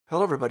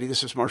Hello, everybody.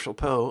 This is Marshall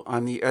Poe.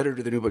 I'm the editor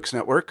of the New Books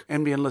Network.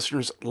 NBN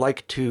listeners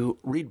like to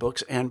read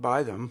books and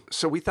buy them.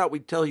 So we thought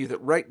we'd tell you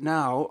that right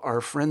now, our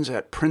friends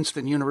at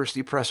Princeton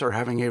University Press are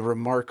having a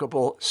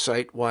remarkable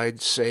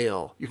site-wide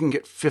sale. You can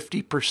get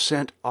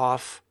 50%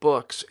 off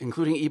books,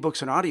 including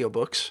ebooks and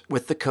audiobooks,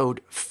 with the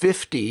code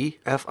 50,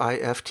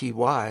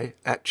 F-I-F-T-Y,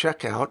 at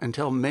checkout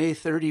until May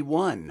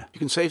 31. You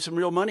can save some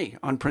real money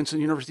on Princeton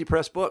University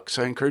Press books.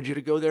 I encourage you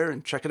to go there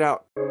and check it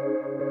out.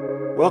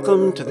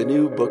 Welcome to the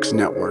New Books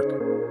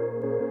Network.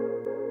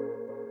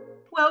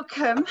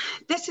 Welcome.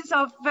 This is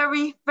our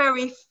very,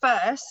 very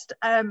first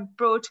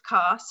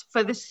broadcast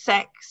for the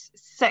sex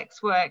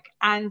work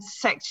and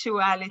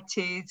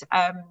sexualities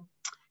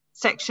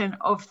section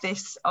of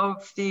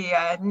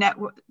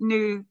the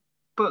New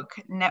Book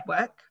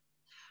Network.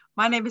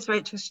 My name is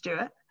Rachel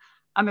Stewart.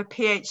 I'm a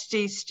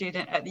PhD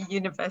student at the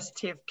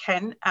University of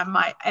Kent, and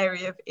my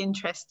area of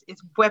interest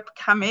is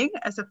webcamming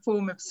as a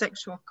form of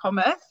sexual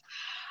commerce.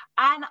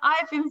 And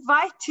I've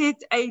invited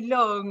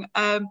along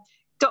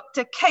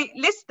Dr. Kate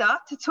Lister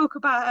to talk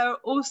about her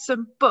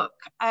awesome book,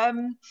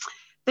 The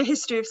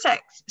History of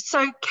Sex.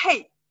 So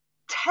Kate,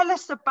 tell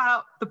us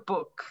about the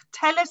book.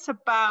 Tell us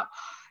about,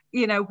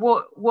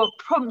 what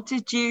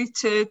prompted you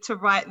to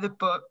write the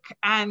book.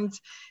 And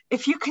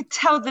if you could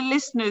tell the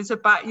listeners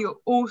about your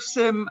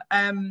awesome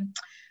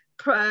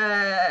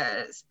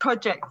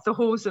project, The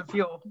Halls of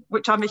Yore,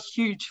 which I'm a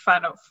huge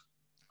fan of.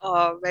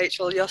 Oh,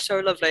 Rachel, you're so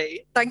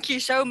lovely. Thank you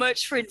so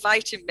much for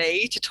inviting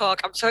me to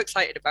talk. I'm so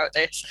excited about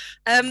this.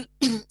 Where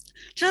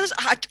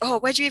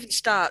do you even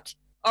start?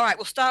 All right,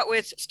 we'll start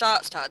with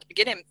start at the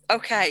beginning.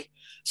 Okay,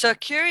 so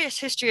Curious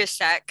History of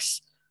Sex.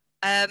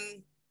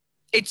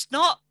 It's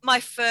not my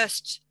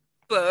first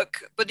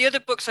book, but the other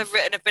books I've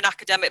written have been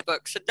academic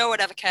books, and no one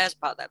ever cares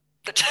about them.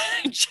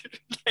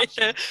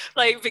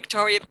 like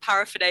Victorian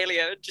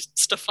paraphernalia and just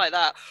stuff like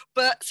that.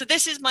 But so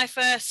this is my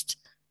first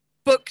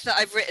book that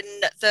I've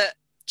written that.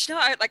 Do you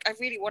know, I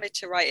really wanted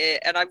to write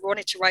it, and I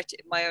wanted to write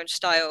it in my own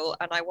style,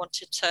 and I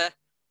wanted to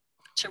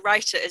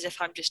write it as if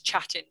I'm just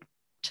chatting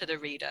to the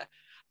reader.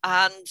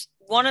 And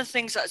one of the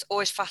things that has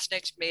always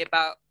fascinated me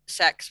about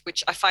sex,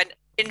 which I find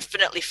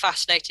infinitely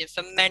fascinating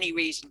for many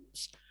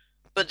reasons,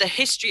 but the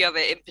history of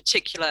it in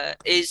particular,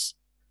 is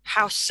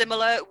how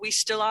similar we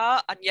still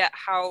are, and yet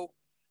how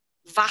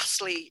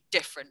vastly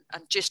different,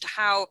 and just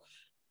how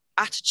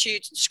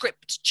attitudes and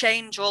scripts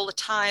change all the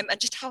time, and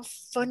just how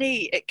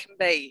funny it can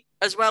be,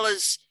 as well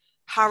as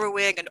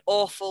harrowing and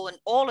awful and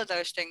all of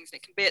those things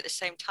it can be at the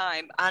same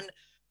time. And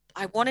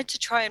I wanted to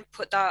try and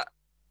put that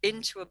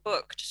into a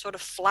book to sort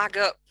of flag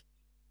up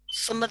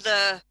some of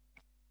the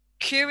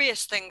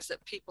curious things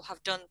that people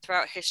have done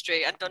throughout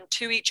history, and done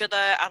to each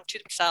other and to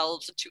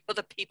themselves and to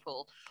other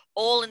people,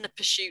 all in the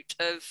pursuit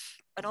of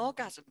an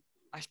orgasm,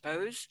 I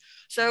suppose.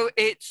 So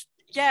it's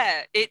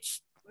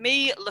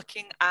me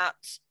looking at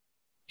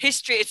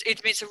history.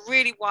 It's a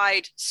really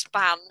wide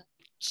span,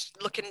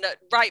 looking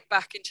right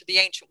back into the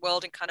ancient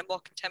world and kind of more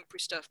contemporary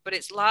stuff, but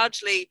it's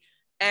largely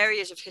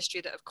areas of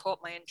history that have caught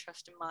my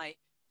interest and my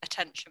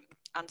attention,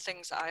 and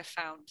things that I've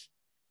found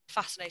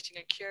fascinating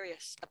and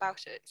curious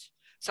about it.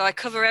 So I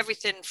cover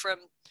everything from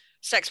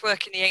sex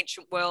work in the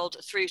ancient world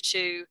through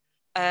to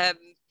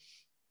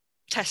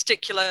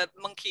testicular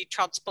monkey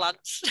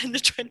transplants in the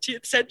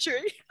 20th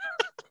century.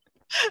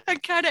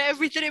 And kind of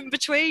everything in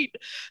between.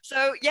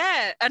 So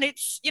yeah, and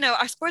it's,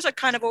 I suppose I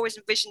kind of always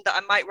envisioned that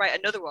I might write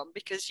another one,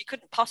 because you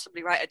couldn't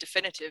possibly write a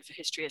definitive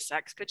history of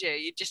sex, could you?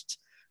 You just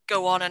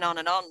go on and on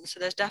and on. So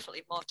there's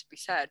definitely more to be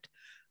said.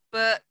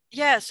 But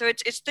yeah, so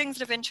it's things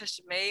that have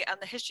interested me,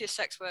 and the history of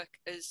sex work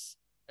has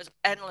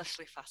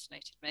endlessly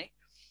fascinated me.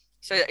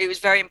 So it was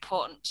very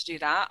important to do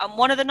that. And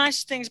one of the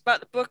nice things about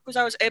the book was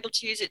I was able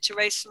to use it to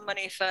raise some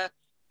money for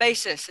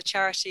Basis, a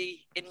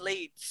charity in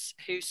Leeds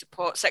who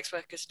support sex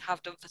workers and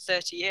have done for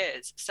 30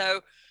 years.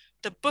 So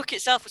the book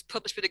itself was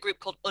published with a group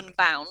called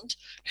Unbound,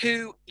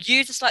 who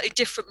use a slightly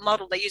different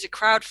model. They use a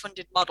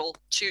crowdfunded model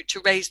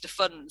to raise the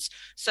funds.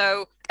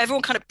 So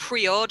everyone kind of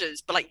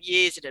pre-orders, but like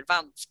years in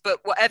advance.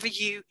 But whatever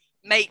you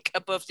make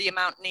above the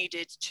amount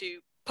needed to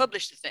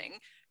publish the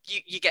thing,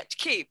 you get to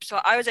keep.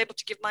 So I was able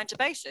to give mine to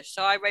Basis.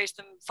 So I raised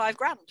them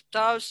 $5,000. So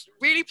I was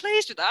really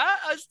pleased with that.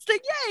 I was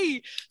like,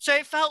 yay! So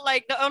it felt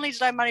like not only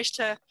did I manage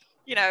to,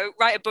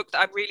 write a book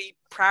that I'm really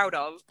proud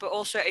of, but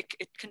also it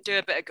can do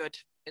a bit of good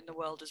in the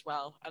world as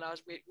well. And I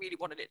was really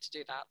wanted it to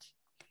do that.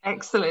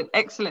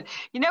 Excellent.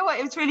 You know what?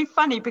 It was really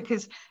funny,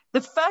 because the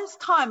first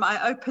time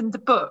I opened the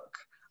book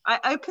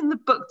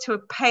to a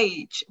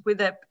page with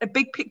a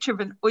big picture of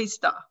an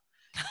oyster.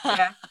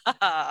 Yeah.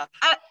 and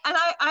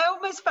I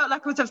almost felt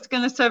like I was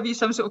going to serve you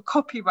some sort of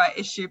copyright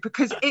issue,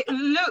 because it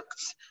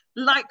looked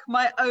like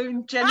my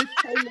own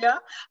genitalia.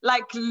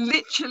 Like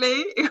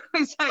literally, it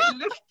was like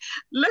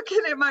looking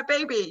at my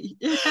baby.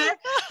 Yeah.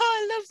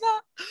 I love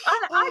that.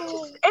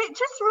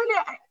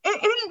 And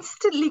it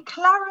instantly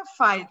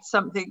clarified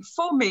something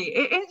for me.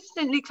 It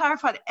instantly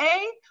clarified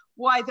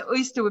why the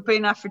oyster would be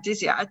an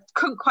aphrodisiac. I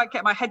couldn't quite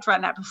get my head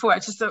around that before. I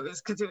just thought it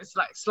was because it was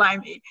like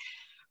slimy.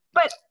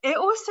 But it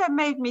also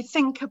made me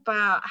think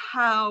about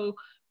how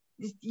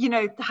you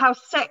know, how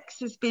sex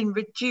has been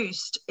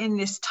reduced in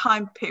this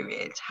time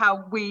period,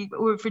 how we've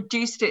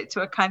reduced it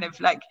to a kind of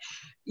like,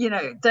 you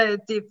know,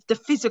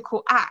 the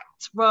physical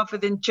act rather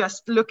than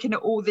just looking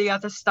at all the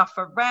other stuff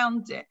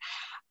around it.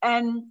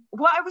 And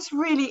what I was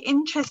really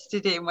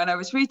interested in when I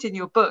was reading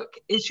your book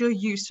is your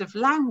use of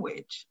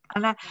language.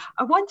 And I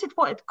wondered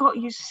what had got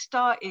you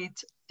started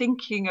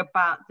thinking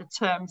about the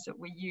terms that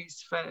we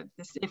use for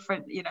this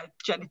different, you know,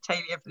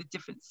 genitalia of the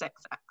different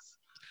sex acts.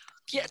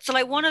 Yeah, so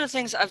like one of the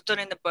things that I've done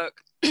in the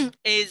book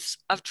is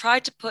I've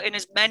tried to put in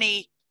as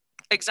many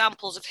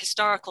examples of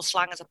historical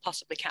slang as I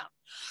possibly can.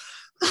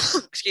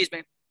 Excuse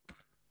me.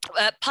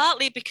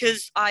 Partly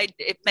because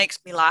it makes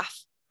me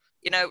laugh,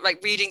 you know,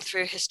 like reading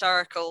through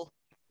historical,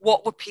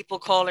 what were people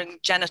calling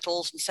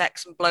genitals and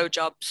sex and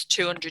blowjobs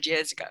 200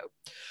 years ago?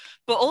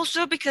 But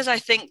also because I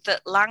think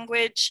that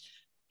language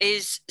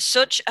is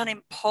such an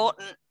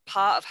important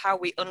part of how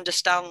we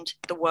understand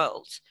the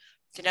world.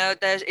 You know,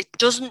 it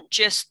doesn't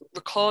just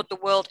record the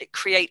world, it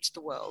creates the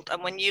world.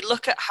 And when you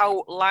look at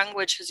how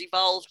language has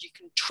evolved, you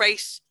can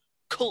trace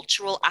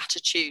cultural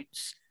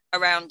attitudes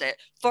around it.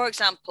 For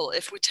example,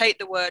 if we take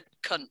the word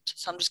cunt,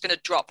 so I'm just going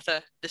to drop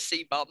the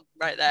C-bomb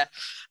right there.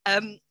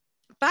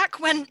 Back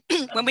when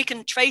we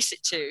can trace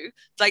it to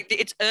like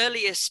its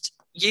earliest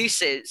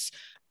uses,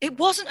 it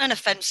wasn't an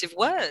offensive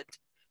word.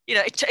 You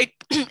know,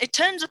 it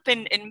turns up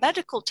in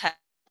medical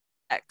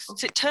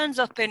texts. It turns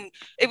up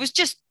it was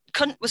just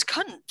cunt was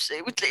cunt.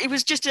 It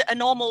was just a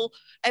normal,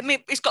 I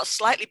mean, it's got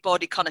slightly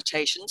bawdy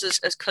connotations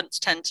as cunts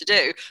tend to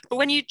do. But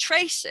when you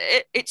trace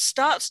it, it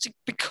starts to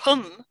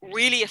become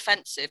really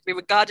offensive, be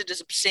regarded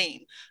as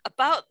obscene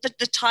about the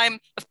time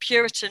of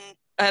Puritan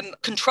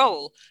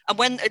control, and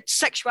when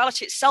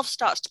sexuality itself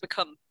starts to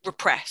become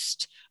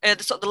repressed,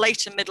 the sort of the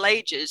later Middle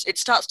Ages, it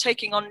starts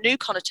taking on new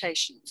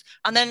connotations.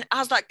 And then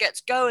as that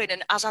gets going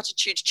and as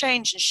attitudes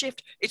change and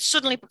shift, it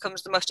suddenly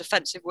becomes the most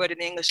offensive word in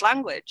the English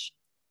language.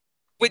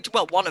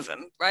 Well, one of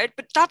them, right?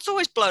 But that's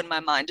always blown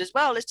my mind as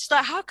well. It's just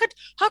like, how could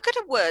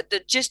a word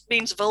that just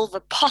means vulva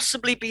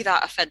possibly be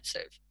that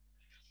offensive?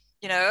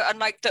 You know, and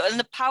like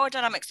the power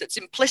dynamics that's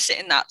implicit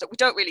in that we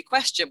don't really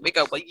question. We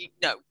go, well, you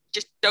know,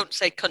 just don't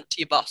say cunt to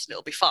your boss and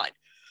it'll be fine.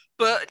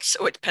 But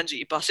it depends who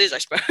your boss is, I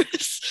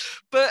suppose.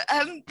 But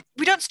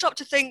we don't stop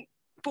to think,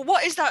 but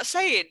what is that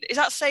saying? Is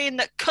that saying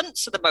that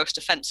cunts are the most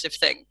offensive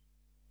thing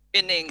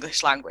in the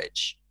English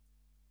language?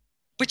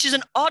 Which is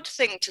an odd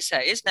thing to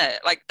say, isn't it?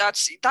 Like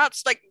that's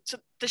like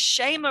the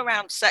shame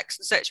around sex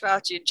and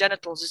sexuality and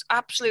genitals is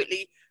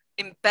absolutely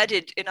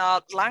embedded in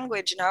our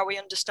language and how we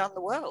understand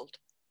the world.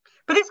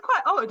 But it's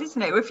quite odd,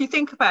 isn't it? If you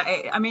think about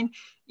it, I mean,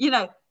 you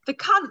know, the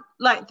cunt,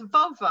 like the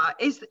vulva,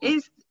 is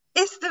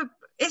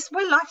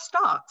where life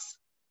starts.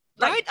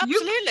 Like, right?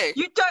 Absolutely.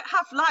 You don't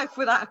have life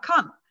without a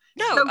cunt.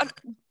 No. So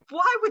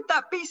why would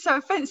that be so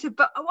offensive?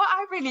 But what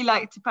I really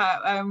liked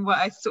about what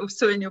I sort of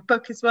saw in your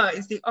book as well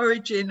is the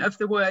origin of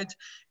the word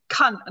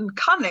cunt and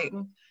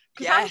cunning.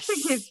 Because I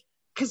think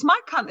because my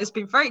cunt has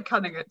been very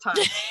cunning at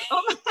times.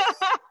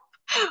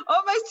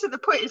 Almost to the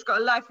point it's got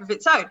a life of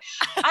its own.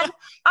 And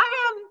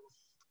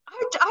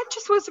I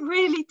just was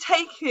really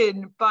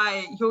taken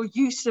by your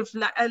use of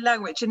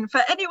language. And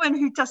for anyone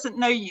who doesn't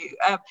know you,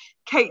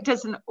 Kate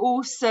does an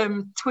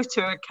awesome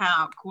Twitter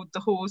account called The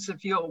Halls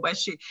of Yore, where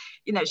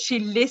she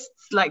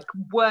lists like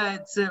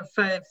words of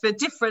for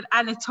different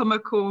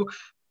anatomical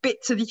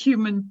bits of the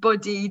human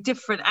body,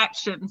 different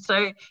actions.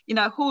 So, you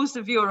know, Halls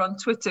of Yore on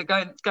Twitter,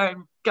 go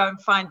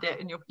and find it,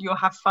 and you'll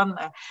have fun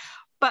there.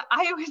 But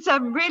I was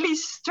really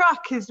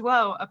struck as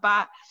well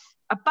about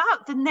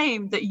the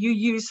name that you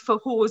use for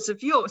Halls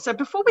of Yore. So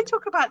before we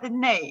talk about the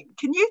name,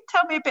 can you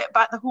tell me a bit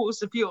about the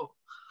Halls of Yore?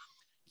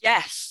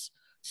 Yes.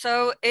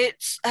 So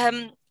it's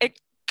it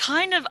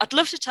kind of, I'd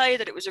love to tell you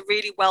that it was a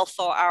really well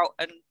thought out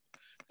and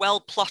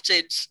well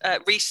plotted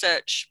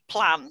research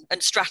plan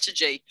and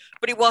strategy,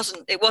 but it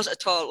wasn't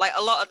at all. Like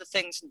a lot of the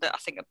things that I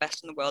think are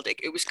best in the world,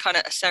 it was kind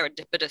of a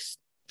serendipitous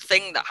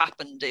thing that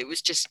happened. It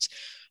was just,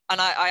 and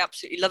I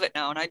absolutely love it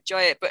now and I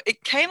enjoy it. But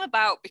it came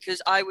about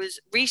because I was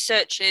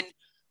researching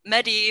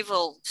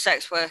medieval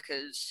sex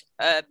workers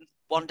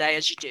one day,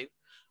 as you do,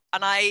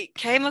 and I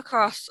came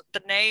across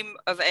the name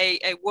of a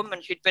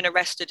woman who'd been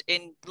arrested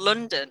in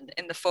London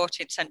in the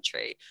 14th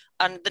century,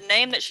 and the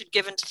name that she'd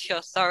given to the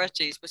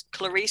authorities was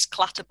Clarice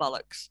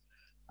Clatterbollocks.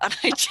 And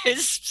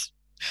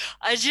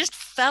I just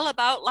fell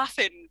about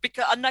laughing,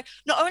 because I'm like,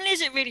 not only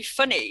is it really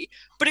funny,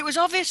 but it was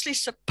obviously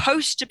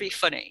supposed to be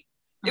funny.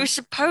 It was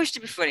supposed to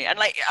be funny, and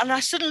I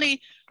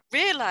suddenly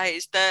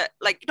realized that,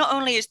 like, not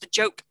only is the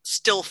joke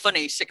still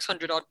funny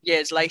 600 odd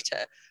years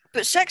later,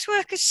 but sex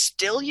workers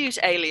still use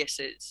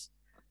aliases.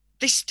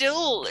 They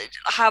still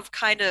have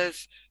kind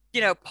of, you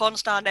know, porn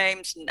star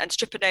names and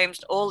stripper names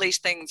and all these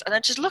things. And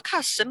then just look how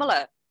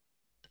similar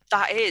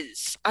that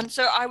is. And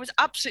so I was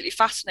absolutely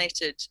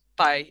fascinated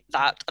by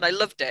that, and I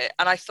loved it.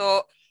 And I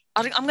thought,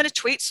 I'm going to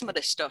tweet some of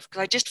this stuff,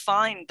 because I just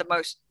find the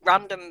most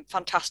random,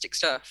 fantastic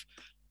stuff.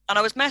 And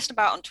I was messing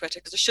about on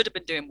Twitter because I should have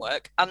been doing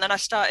work. And then I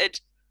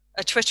started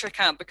a Twitter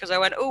account because I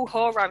went, oh,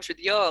 whore rhymes with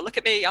your. Look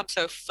at me, I'm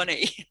so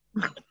funny.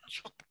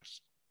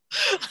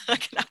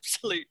 like an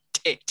absolute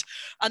tit.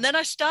 And then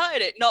I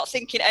started it not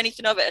thinking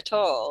anything of it at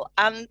all.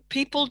 And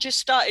people just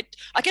started,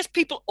 I guess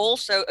people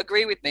also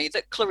agree with me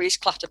that Clarice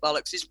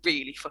Clatterbollocks is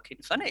really fucking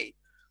funny.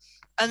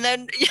 And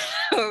then,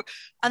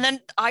 and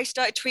then I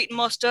started tweeting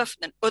more stuff,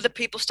 and then other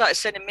people started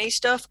sending me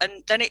stuff,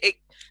 and then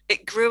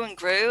it grew and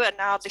grew, and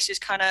now this is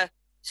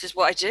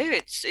what I do.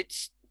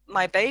 It's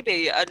my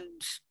baby, and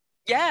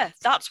yeah,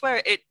 that's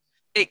where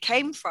it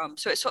came from.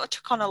 So it sort of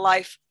took on a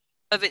life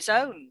of its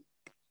own.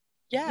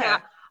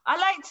 Yeah.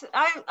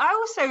 I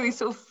also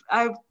sort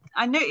of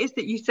I noticed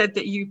that you said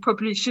that you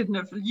probably shouldn't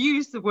have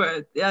used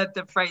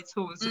the phrase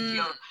 "halls of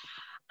your."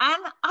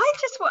 And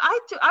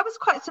I was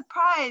quite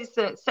surprised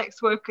that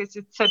sex workers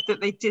had said that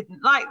they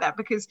didn't like that,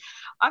 because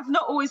I've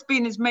not always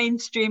been as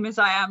mainstream as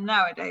I am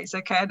nowadays.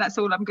 Okay, and that's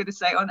all I'm going to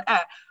say on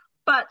air.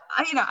 But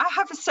I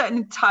have a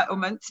certain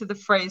entitlement to the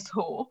phrase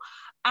 "whore."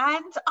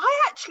 And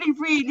I actually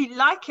really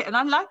like it. And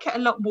I like it a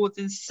lot more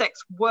than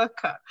sex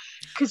worker,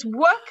 because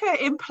worker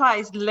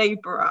implies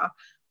labourer.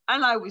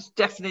 And I was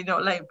definitely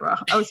not a labourer.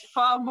 I was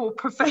far more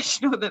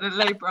professional than a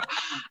labourer.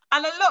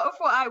 And a lot of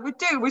what I would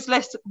do was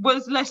less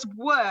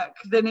work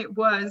than it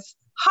was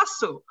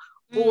hustle,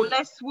 or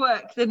less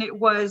work than it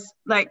was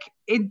like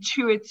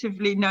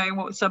intuitively knowing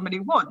what somebody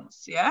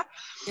wants. Yeah.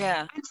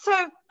 Yeah. And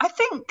so I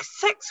think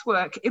sex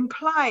work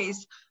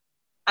implies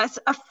as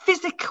a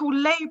physical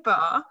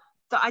labour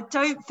that I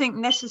don't think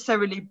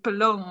necessarily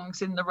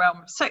belongs in the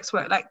realm of sex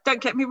work. Like,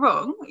 don't get me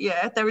wrong,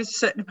 yeah, there is a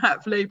certain amount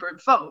of labour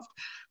involved,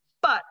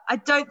 but I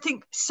don't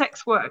think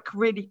sex work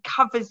really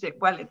covers it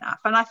well enough.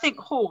 And I think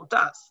whore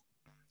does.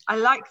 I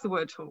like the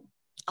word whore.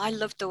 I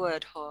love the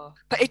word whore,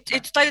 but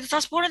it's like,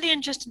 that's one of the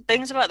interesting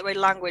things about the way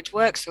language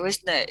works, though,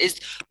 isn't it? Is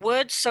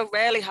words so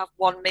rarely have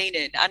one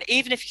meaning, and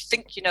even if you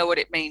think you know what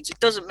it means, it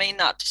doesn't mean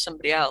that to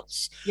somebody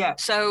else. Yeah.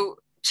 So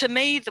to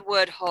me, the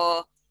word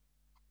whore,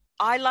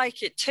 I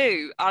like it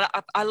too.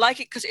 I like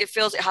it because it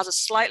feels it has a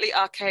slightly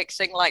archaic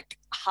thing like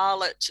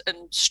harlot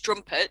and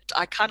strumpet.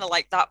 I kind of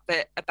like that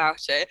bit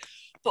about it.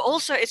 But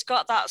also it's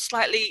got that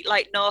slightly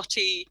like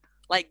naughty,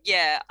 like,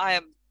 yeah, I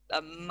am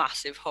a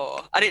massive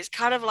whore. And it's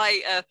kind of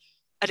like a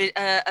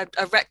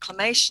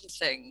reclamation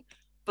thing.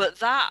 But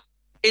that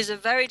is a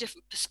very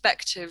different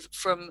perspective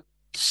from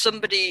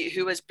somebody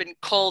who has been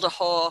called a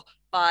whore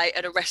by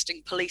an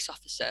arresting police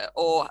officer,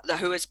 or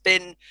who's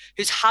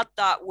had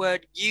that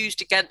word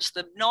used against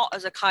them, not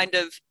as a kind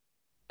of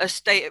a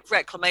state of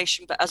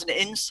reclamation, but as an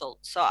insult.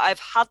 So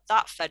I've had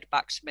that fed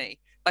back to me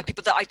by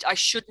people that I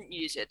shouldn't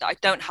use it, that I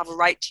don't have a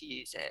right to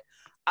use it.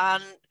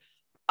 And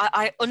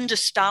I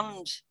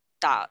understand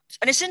that.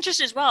 And it's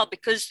interesting as well,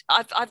 because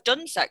I've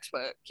done sex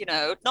work,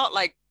 not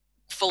like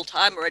full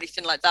time or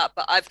anything like that,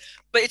 but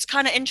it's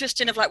kind of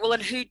interesting of like, well,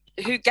 and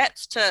who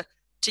gets to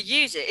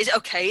use it? Is it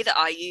okay that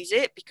I use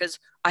it because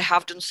I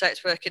have done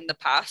sex work in the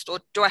past, or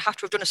do I have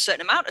to have done a certain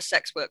amount of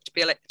sex work to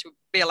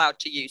be allowed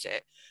to use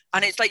it?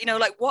 And it's like,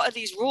 like, what are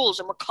these rules?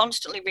 And we're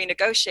constantly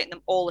renegotiating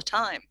them all the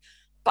time.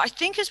 But I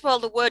think as well,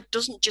 the word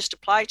doesn't just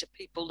apply to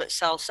people that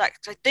sell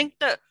sex. I think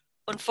that,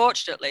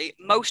 unfortunately,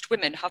 most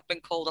women have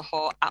been called a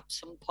whore at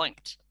some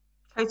point.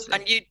 Totally.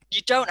 And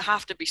you don't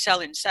have to be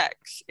selling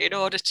sex in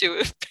order to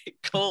have been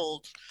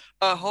called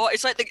a whore.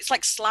 It's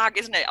like slag,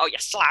 isn't it? Oh, you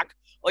slag,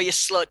 or you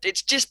slut.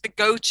 It's just the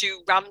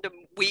go-to random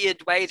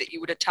weird way that you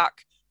would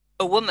attack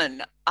a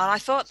woman. And I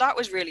thought that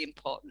was really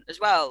important as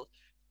well.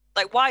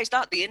 Like, why is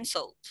that the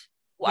insult?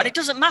 Yeah. And it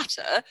doesn't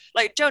matter.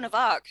 Like Joan of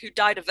Arc, who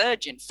died a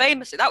virgin,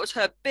 famously, that was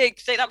her big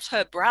thing. That was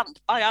her brand.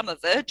 I am a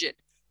virgin.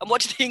 And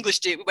what did the English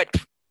do? We went,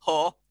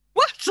 whore.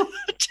 What?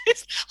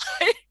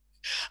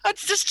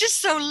 It's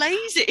just so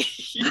lazy.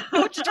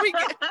 What did we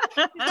get?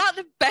 Is that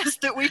the best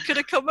that we could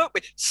have come up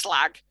with?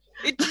 Slag.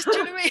 Do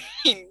you know what I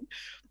mean?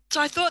 So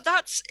I thought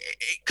that's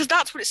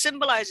what it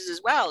symbolizes as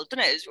well,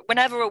 doesn't it? Is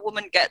whenever a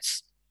woman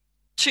gets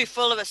too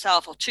full of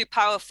herself or too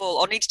powerful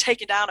or needs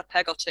taken down a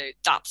peg or two,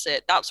 that's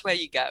it. That's where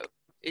you go,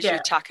 is you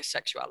attack her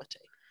sexuality.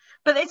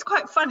 But it's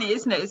quite funny,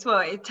 isn't it, as well?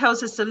 It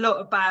tells us a lot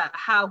about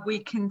how we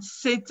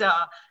consider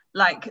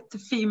like the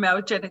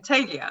female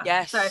genitalia.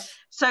 Yes.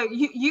 So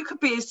you could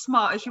be as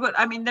smart as you want.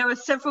 I mean, there are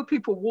several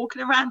people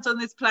walking around on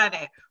this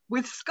planet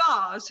with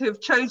scars who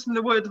have chosen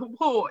the word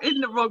whore in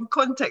the wrong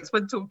context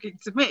when talking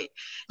to me.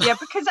 Yeah,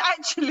 because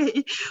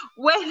actually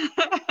when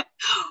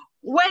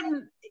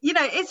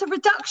it's a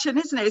reduction,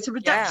 isn't it? It's a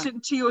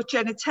reduction to your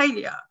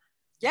genitalia.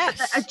 Yes.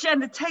 A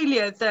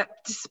genitalia that,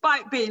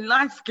 despite being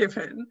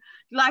life-giving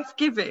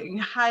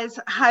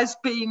has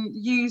been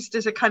used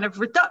as a kind of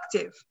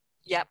reductive.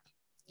 Yep.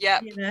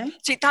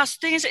 See, that's the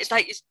thing, is it's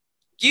like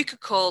you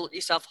could call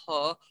yourself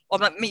whore, or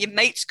your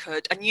mates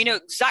could, and you know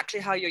exactly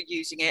how you're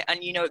using it,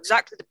 and you know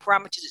exactly the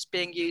parameters it's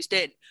being used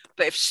in.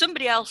 But if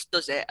somebody else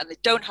does it and they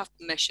don't have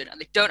permission and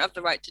they don't have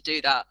the right to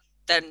do that,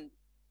 then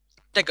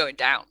they're going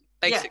down,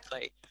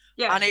 basically.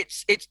 Yeah. And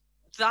it's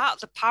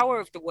that the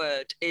power of the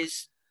word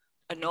is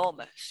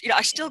enormous.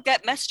 I still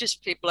get messages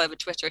from people over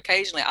Twitter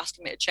occasionally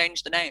asking me to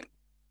change the name.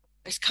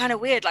 It's kind of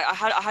weird. Like I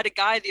had a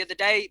guy the other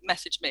day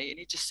message me, and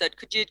he just said,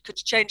 "Could you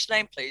change the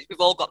name, please? We've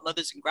all got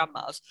mothers and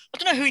grandmas." I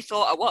don't know who he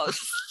thought I was.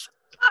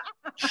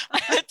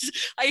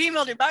 I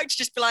emailed him back to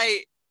just be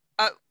like,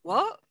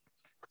 what?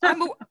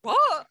 I'm a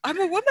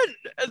woman.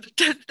 And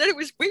then it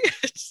was weird.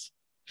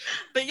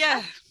 But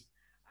yeah.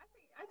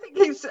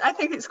 I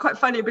think it's quite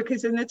funny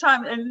because in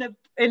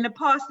the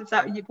past, if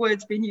that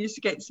word's been used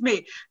against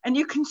me, and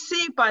you can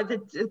see by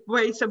the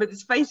way some of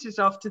his faces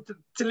after the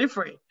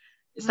delivery,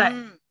 it's like,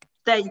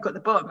 there you got the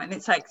bomb, and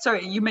it's like, sorry,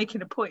 are you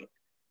making a point?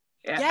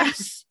 Yeah.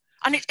 Yes,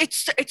 and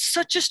it's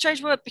such a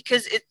strange word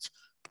because it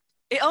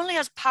only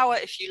has power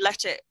if you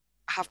let it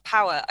have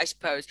power, I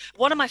suppose.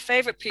 One of my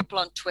favorite people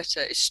on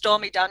Twitter is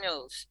Stormy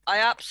Daniels. I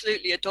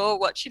absolutely adore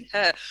watching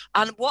her,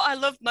 and what I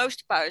love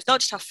most about her is not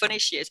just how funny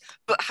she is,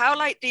 but how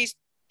like these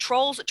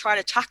trolls that try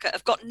to attack her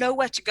have got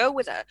nowhere to go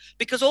with her,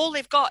 because all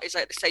they've got is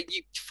like, they say,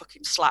 you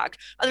fucking slag,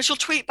 and then she'll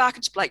tweet back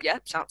and just be like, yeah,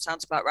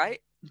 sounds about right.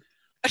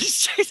 And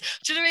it's just,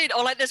 do you know what I mean?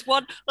 Or like there's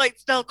one, like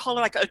they'll call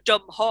her like a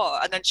dumb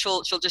whore, and then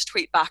she'll just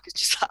tweet back, it's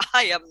just like,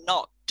 I am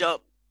not dumb.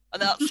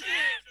 And that's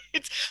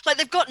it's like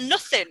they've got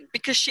nothing,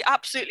 because she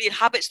absolutely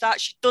inhabits that.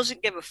 She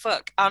doesn't give a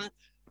fuck. And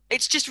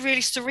it's just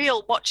really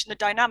surreal watching the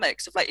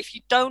dynamics of like, if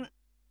you don't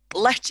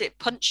let it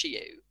puncture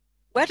you,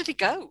 where do they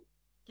go?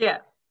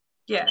 Yeah.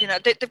 You know,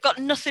 they've got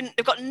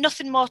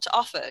nothing more to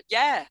offer.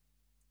 Yeah,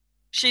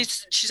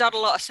 she's had a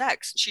lot of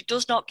sex. She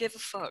does not give a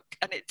fuck,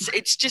 and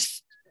it's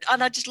just,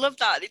 and I just love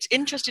that. It's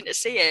interesting to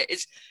see it.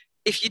 Is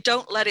if you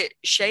don't let it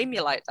shame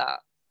you like that,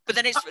 but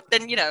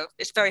then you know,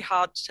 it's very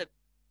hard to.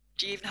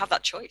 Do you even have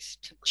that choice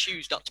to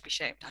choose not to be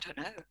shamed? I don't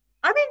know.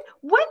 I mean,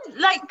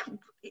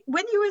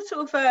 when you were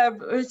sort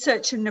of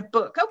researching the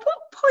book, at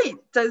what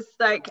point does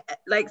like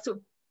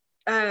sort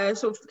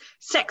of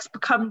sex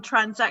become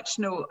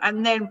transactional,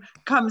 and then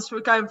comes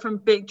from going from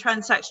being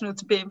transactional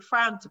to being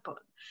frowned upon?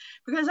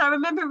 Because I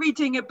remember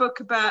reading a book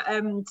about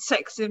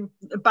sex in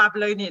the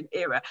Babylonian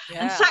era,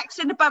 and sex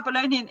in the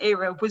Babylonian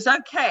era was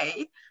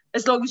okay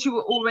as long as you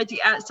were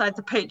already outside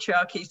the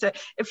patriarchy. So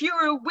if you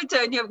were a widow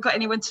and you haven't got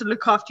anyone to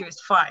look after you,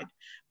 it's fine.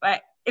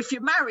 But if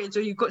you're married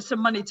or you've got some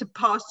money to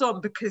pass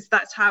on, because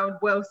that's how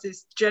wealth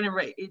is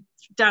generated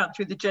down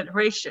through the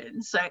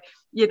generations. So,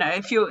 you know,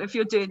 if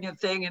you're doing your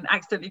thing and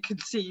accidentally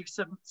conceive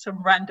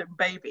some random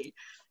baby,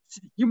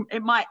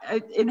 it might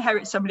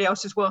inherit somebody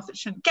else's wealth it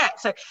shouldn't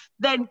get. So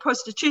then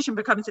prostitution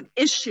becomes an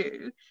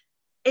issue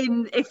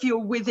if you're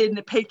within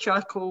the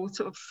patriarchal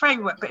sort of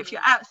framework. But if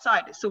you're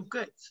outside, it's all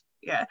good.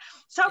 Yeah.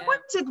 So I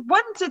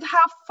wondered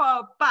how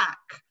far back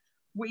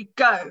we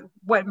go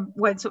when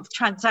sort of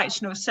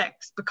transactional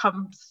sex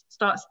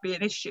starts to be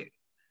an issue.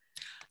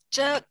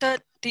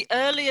 The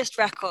earliest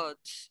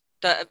records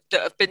that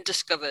have been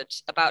discovered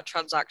about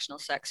transactional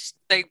sex,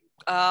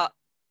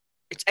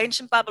 it's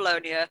ancient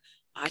Babylonia.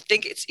 I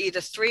think it's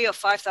either 3,000 or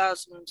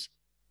 5,000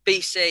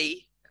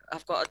 BC.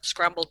 I've got a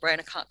scrambled brain,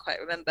 I can't quite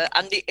remember.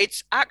 And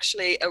it's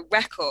actually a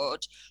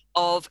record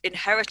of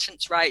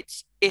inheritance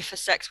rights if a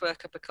sex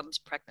worker becomes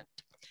pregnant.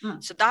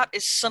 So that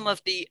is some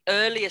of the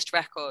earliest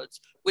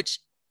records, which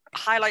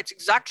highlights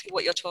exactly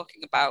what you're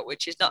talking about,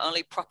 which is not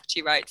only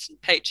property rights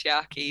and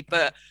patriarchy,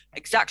 but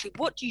exactly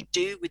what do you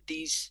do with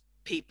these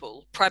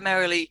people,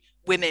 primarily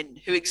women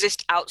who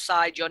exist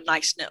outside your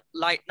nice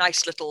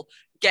little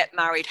get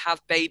married,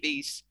 have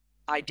babies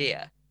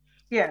idea.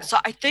 Yeah. So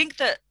I think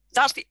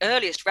that's the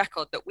earliest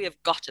record that we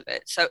have got of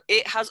it. So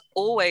it has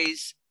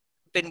always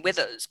been with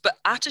us, but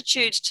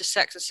attitudes to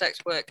sex and sex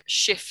work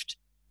shift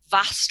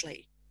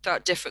vastly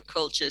throughout different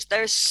cultures.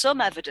 There is some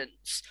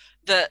evidence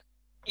that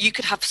you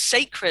could have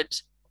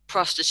sacred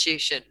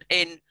prostitution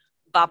in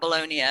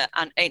Babylonia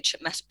and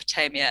ancient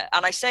Mesopotamia.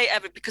 And I say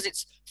ever because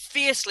it's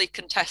fiercely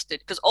contested,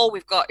 because all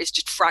we've got is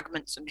just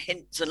fragments and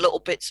hints and little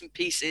bits and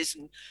pieces,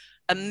 and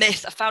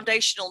a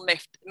foundational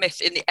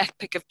myth in the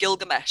Epic of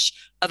Gilgamesh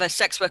of a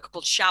sex worker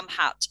called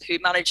Shamhat who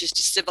manages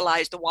to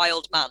civilize the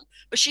wild man.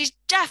 But she's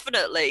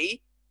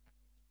definitely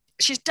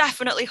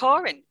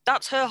whoring.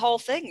 That's her whole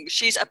thing.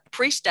 She's a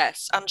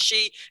priestess and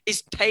she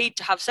is paid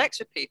to have sex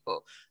with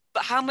people.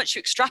 But how much you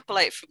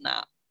extrapolate from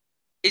that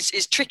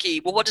is tricky.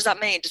 Well, what does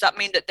that mean? Does that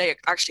mean that they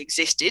actually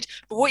existed?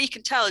 But what you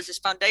can tell is this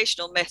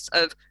foundational myth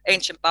of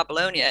ancient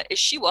Babylonia is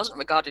she wasn't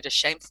regarded as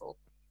shameful.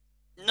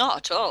 Not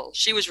at all.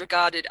 She was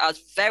regarded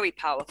as very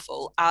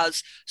powerful,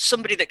 as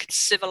somebody that could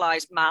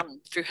civilize man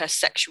through her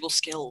sexual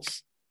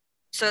skills.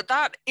 So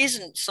that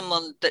isn't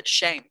someone that's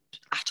shamed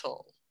at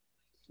all.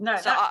 No,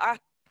 so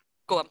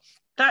go on.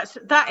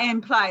 That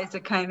implies a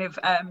kind of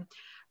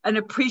an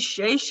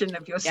appreciation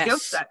of your skill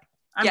set.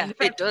 I mean,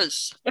 it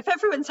does. If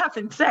everyone's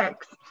having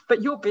sex,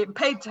 but you're being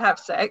paid to have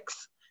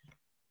sex,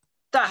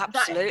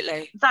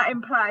 absolutely. That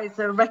implies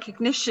a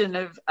recognition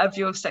of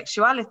your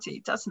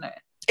sexuality, doesn't it?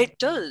 It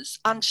does.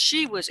 And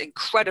she was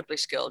incredibly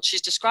skilled.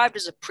 She's described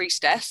as a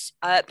priestess,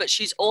 but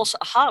she's also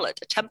a harlot,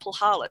 a temple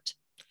harlot.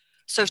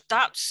 So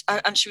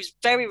and she was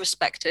very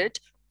respected,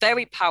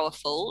 very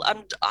powerful,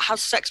 and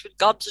has sex with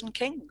gods and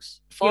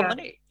kings for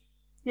money.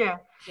 Yeah.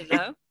 You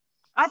know?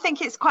 I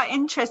think it's quite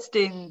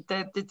interesting,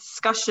 the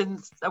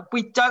discussions that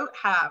we don't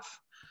have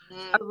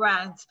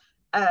around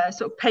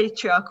sort of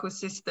patriarchal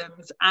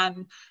systems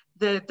and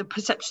the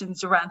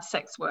perceptions around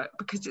sex work,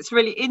 because it's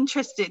really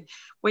interesting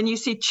when you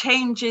see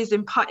changes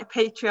in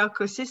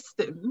patriarchal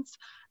systems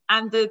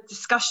and the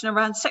discussion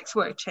around sex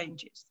work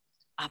changes.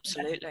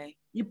 Absolutely.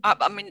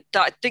 I mean,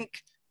 I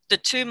think the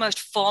two most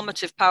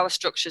formative power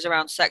structures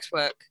around sex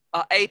work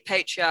are A,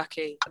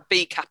 patriarchy, and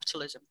B,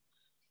 capitalism.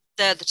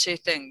 They're the two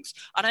things.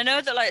 And I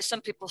know that like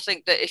some people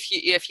think that if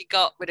you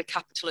got rid of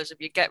capitalism,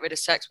 you get rid of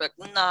sex work.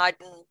 No,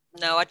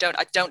 I don't.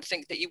 I don't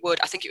think that you would.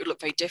 I think it would look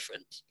very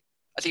different.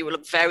 I think it would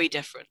look very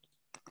different.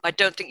 I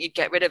don't think you'd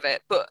get rid of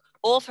it. But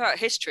all throughout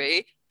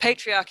history,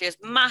 patriarchy has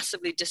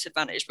massively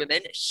disadvantaged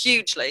women,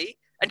 hugely.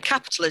 And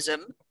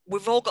capitalism,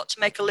 we've all got to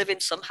make a living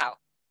somehow.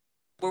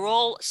 We're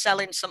all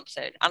selling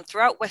something. And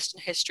throughout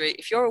Western history,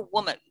 if you're a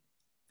woman,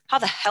 how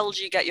the hell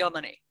do you get your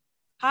money?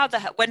 How the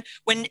hell,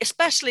 when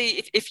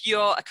especially if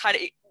you're a kind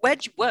of,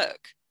 where'd you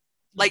work?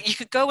 Like you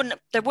could go and,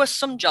 there were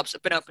some jobs that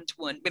have been open to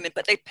women,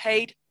 but they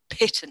paid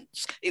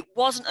pittance. It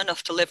wasn't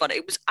enough to live on.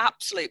 It was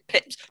absolute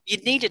pittance. You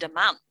needed a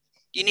man.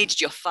 You needed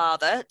your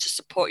father to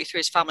support you through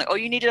his family, or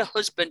you needed a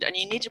husband, and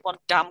you needed one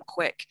damn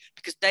quick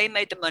because they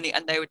made the money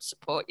and they would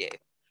support you.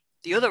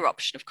 The other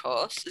option, of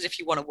course, is if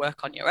you want to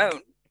work on your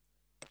own,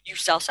 you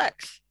sell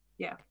sex.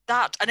 Yeah.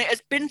 That, and it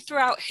has been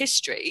throughout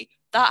history,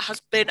 that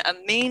has been a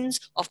means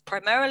of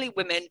primarily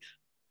women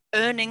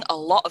earning a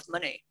lot of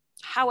money.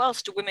 How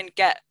else do women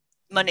get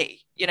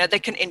money? You know, they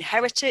can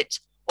inherit it,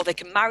 or they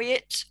can marry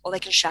it, or they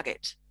can shag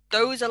it.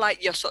 Those are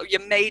like your sort of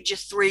your major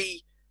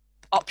three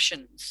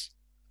options,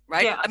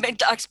 right? Yeah. I mean,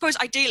 I suppose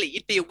ideally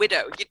you'd be a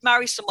widow. You'd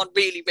marry someone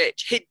really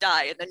rich, he'd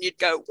die, and then you'd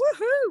go,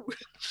 woohoo,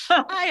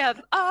 I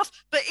am off.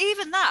 But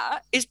even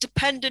that is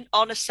dependent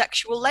on a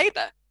sexual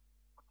labor.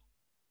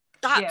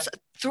 That's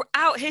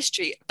throughout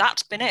history,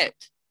 that's been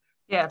it.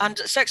 Yeah. And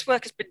sex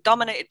work has been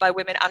dominated by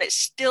women, and it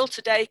still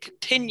today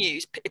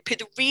continues.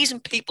 The reason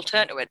people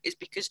turn to it is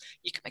because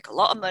you can make a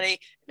lot of money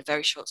in a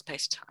very short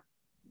space of time.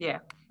 Yeah.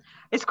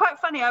 It's quite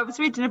funny. I was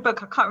reading a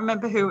book. I can't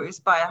remember who it was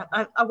by.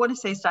 I want to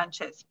say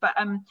Sanchez, but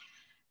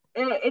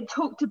it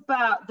talked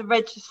about the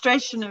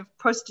registration of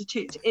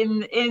prostitutes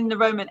in the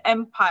Roman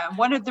Empire. And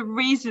one of the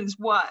reasons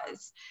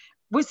was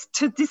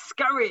to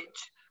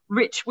discourage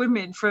rich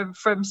women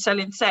from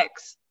selling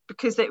sex,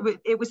 because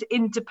it was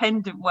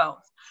independent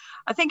wealth.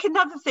 I think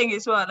another thing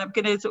as well, and I'm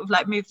going to sort of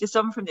like move this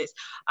on from this,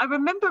 I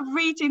remember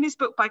reading this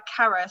book by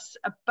Karras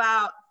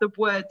about the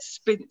word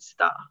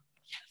spinster.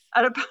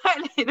 And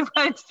apparently the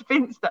word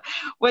spinster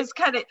was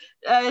kind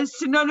of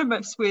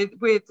synonymous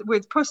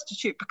with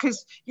prostitute,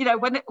 because, you know,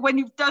 when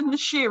you've done the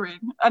shearing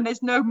and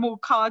there's no more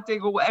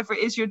carding or whatever it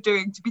is you're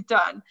doing to be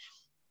done,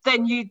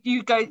 then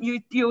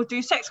you'll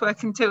do sex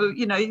work until,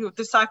 you know,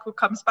 the cycle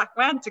comes back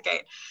around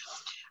again.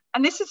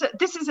 And this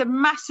is a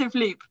massive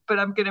leap, but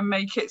I'm going to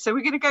make it. So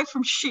we're going to go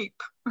from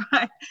sheep,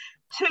 right,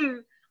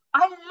 to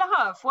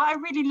what I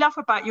really love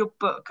about your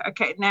book.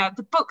 Okay, now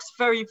the book's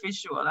very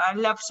visual. I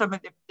love some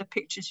of the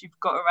pictures you've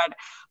got around it.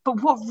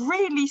 But what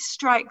really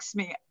strikes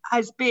me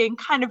as being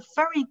kind of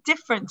very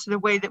different to the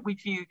way that we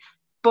view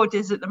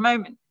bodies at the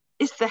moment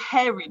is the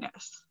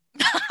hairiness.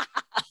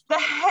 The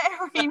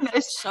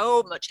hairiness.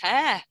 So much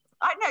hair.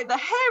 I know, the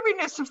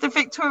hairiness of the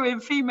Victorian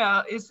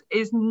female is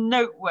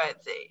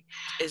noteworthy.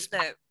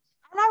 Isn't it?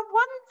 And I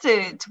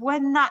wondered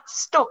when that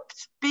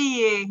stopped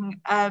being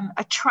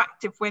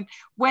attractive,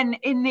 when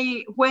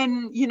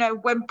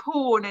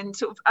porn and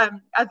sort of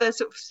other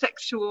sort of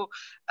sexual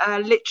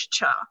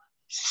literature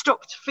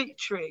stopped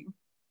featuring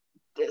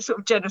sort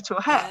of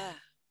genital hair. Yeah.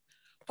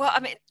 Well,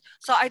 I mean,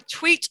 so I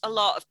tweet a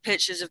lot of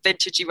pictures of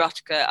vintage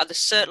erotica, and there's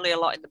certainly a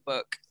lot in the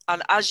book.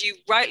 And as you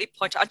rightly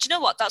point out, and do you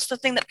know what? That's the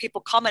thing that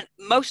people comment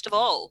most of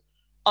all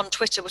on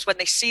Twitter, was when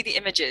they see the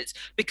images,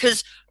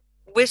 because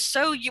we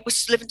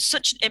live in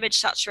such an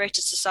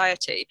image-saturated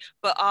society,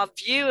 but our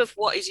view of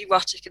what is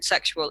erotic and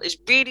sexual is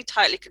really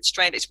tightly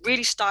constrained. It's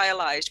really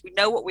stylized. We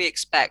know what we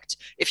expect.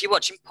 If you're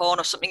watching porn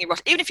or something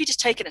erotic, even if you're just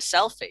taking a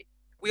selfie,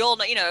 we all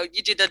know, you know,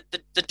 you do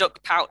the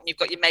duck pout and you've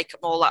got your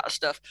makeup and all that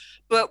stuff.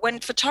 But when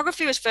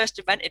photography was first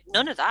invented,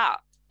 none of that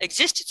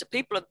existed. So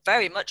people are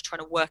very much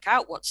trying to work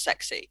out what's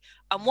sexy.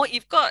 And what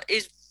you've got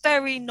is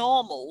very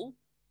normal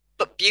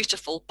but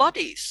beautiful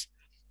bodies.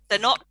 They're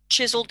not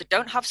chiseled, they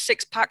don't have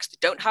six packs, they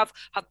don't have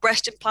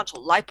breast implants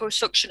or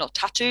liposuction or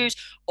tattoos,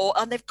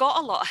 and they've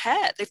got a lot of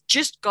hair. They've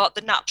just got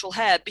the natural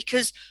hair,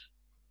 because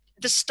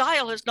the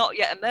style has not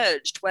yet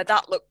emerged where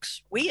that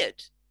looks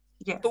weird.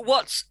 Yeah. But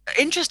what's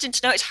interesting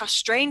to note is how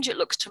strange it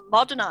looks to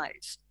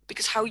modernize,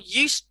 because how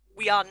used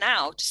we are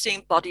now to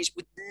seeing bodies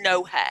with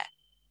no hair,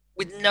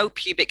 with no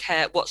pubic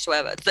hair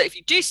whatsoever. So if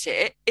you do see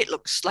it, it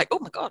looks like, oh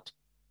my God,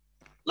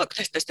 look,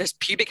 there's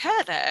pubic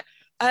hair there.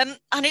 And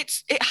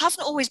it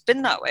hasn't always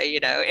been that way,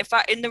 you know. In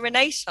fact, in the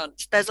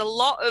Renaissance, there's a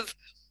lot of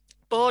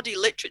bawdy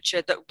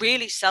literature that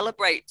really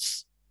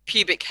celebrates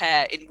pubic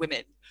hair in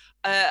women.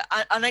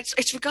 And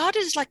it's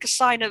regarded as like a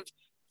sign of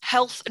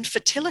health and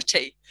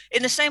fertility,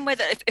 in the same way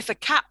that if a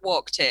cat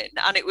walked in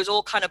and it was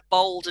all kind of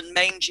bald and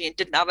mangy and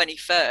didn't have any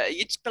fur,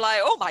 you'd be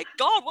like, oh my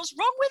God, what's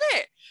wrong with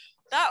it?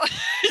 That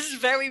was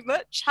very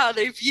much how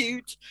they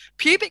viewed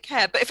pubic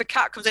hair. But if a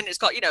cat comes in, it's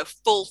got,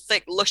 full,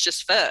 thick,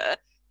 luscious fur,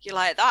 you're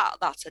like,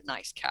 that's a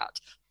nice cat.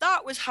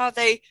 That was how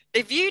they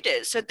viewed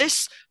it. So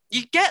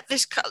you get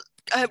this,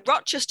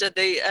 Rochester,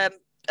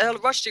 Earl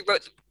of Rochester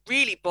wrote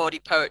really bawdy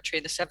poetry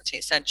in the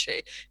 17th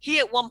century. He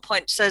at one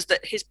point says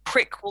that his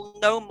prick will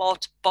no more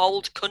to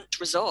bold cunt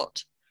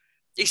resort.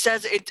 He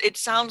says it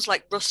sounds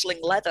like rustling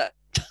leather,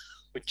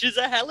 which is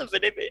a hell of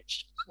an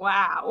image.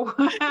 Wow.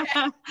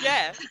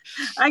 Yeah.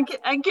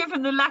 And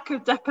given the lack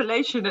of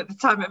depilation at the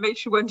time, it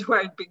makes you wonder where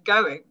it'd been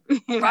going.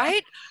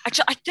 Right?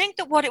 Actually, I think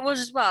that what it was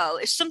as well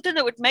is something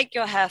that would make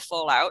your hair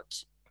fall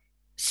out.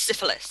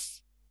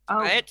 Syphilis. Oh.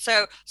 Right?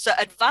 So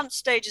advanced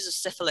stages of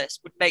syphilis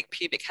would make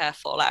pubic hair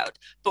fall out.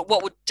 But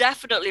what would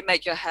definitely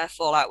make your hair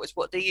fall out was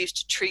what they used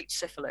to treat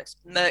syphilis,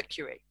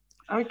 mercury.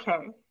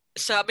 Okay.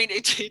 So, I mean,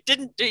 it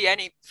didn't do you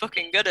any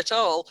fucking good at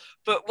all.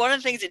 But one of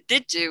the things it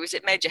did do is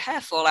it made your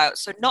hair fall out.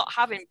 So not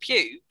having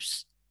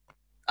pubes,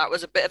 that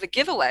was a bit of a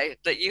giveaway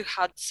that you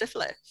had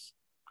syphilis.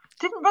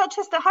 Didn't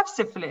Rochester have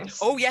syphilis?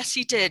 Oh, yes,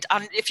 he did.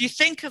 And if you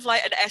think of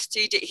like an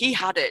STD, he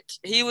had it.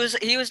 He was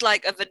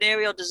like a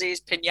venereal disease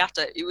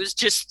piñata. He was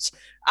just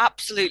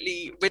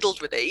absolutely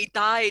riddled with it. He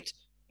died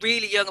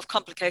really young of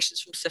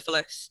complications from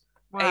syphilis.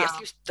 Wow. I think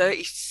he was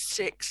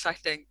 36, I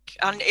think.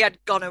 And he had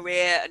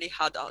gonorrhea and he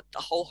had a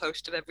whole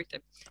host of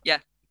everything. Yeah.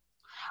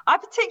 I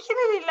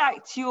particularly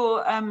liked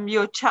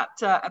your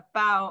chapter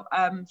about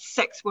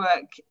sex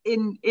work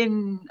in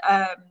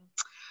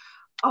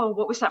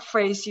what was that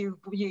phrase you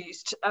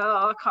used?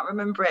 I can't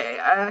remember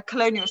it.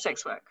 Colonial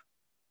sex work.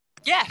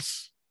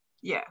 Yes.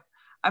 Yeah.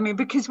 I mean,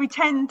 because we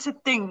tend to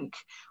think,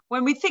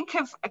 when we think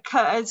of a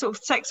sort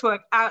of sex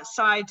work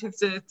outside of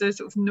the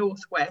sort of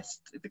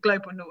Northwest, the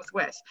global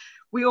Northwest,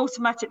 we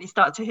automatically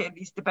start to hear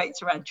these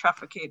debates around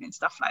trafficking and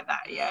stuff like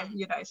that. Yeah.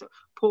 So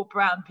poor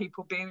brown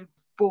people being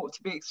bought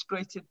to be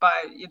exploited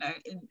by,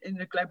 in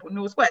the global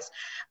Northwest.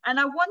 And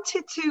I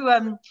wanted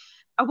to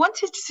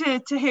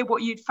hear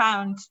what you'd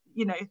found,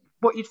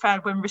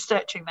 when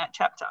researching that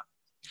chapter.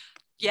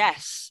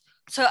 Yes.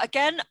 So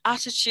again,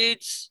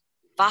 attitudes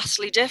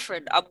vastly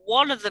different. And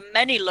one of the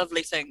many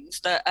lovely things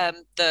that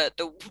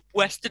the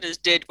Westerners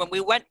did when we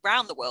went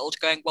round the world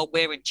going, well,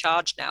 we're in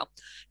charge now,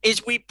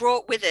 is we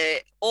brought with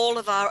it all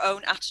of our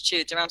own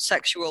attitudes around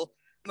sexual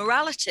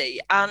morality.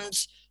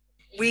 And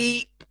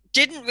we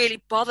didn't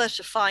really bother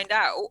to find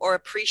out or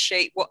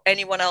appreciate what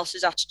anyone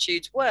else's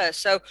attitudes were.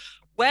 So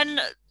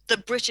when the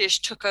British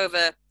took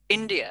over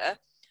India,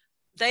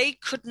 they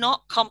could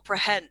not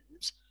comprehend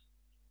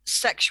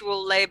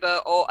sexual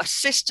labor or a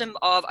system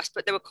of, I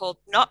suppose they were called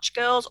Nach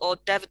girls or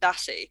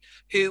Devadasi,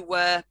 who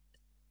were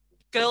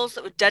girls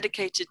that were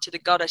dedicated to the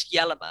goddess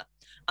Yelama,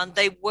 and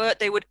they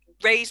would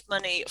raise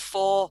money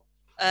for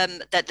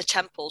the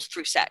temples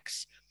through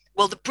sex.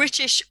 Well, the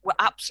British were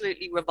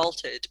absolutely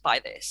revolted by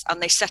this,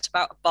 and they set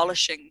about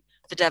abolishing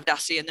the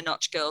Devadasi and the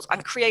Nach girls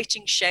and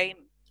creating shame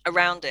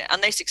around it.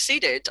 And they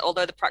succeeded,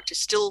 although the practice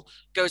still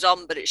goes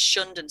on, but it's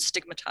shunned and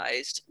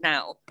stigmatized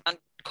now and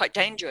quite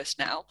dangerous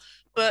now.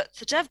 But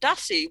the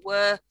Devadasi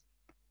were,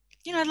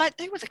 like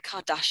they were the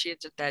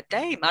Kardashians of their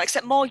day, man,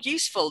 except more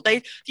useful.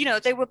 They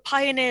were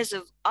pioneers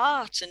of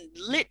art and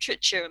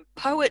literature and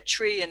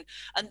poetry, and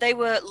they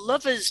were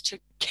lovers to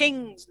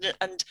kings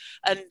and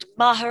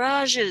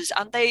maharajas,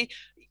 and they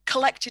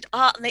collected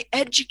art and they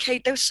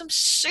educated. There were some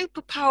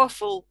super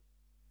powerful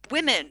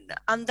women,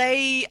 and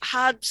they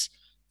had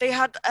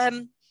I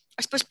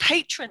suppose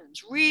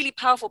patrons, really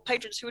powerful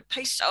patrons who would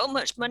pay so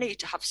much money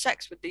to have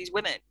sex with these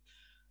women.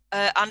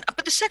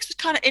 But the sex was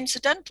kind of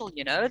incidental,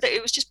 that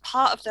it was just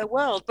part of their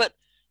world. But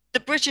the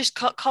British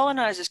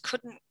colonizers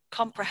couldn't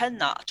comprehend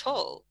that at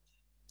all.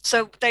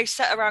 So they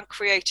set around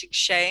creating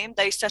shame.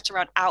 They set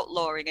around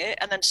outlawing it.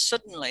 And then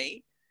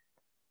suddenly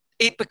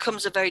it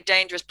becomes a very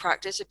dangerous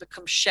practice. It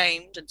becomes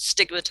shamed and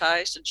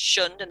stigmatized and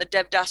shunned. And the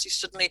Devadasi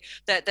suddenly,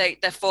 they're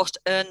forced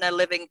to earn their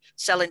living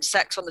selling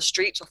sex on the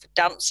streets or for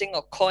dancing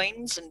or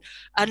coins.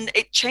 And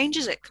it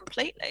changes it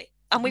completely.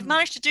 And we've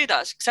managed to do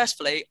that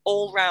successfully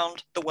all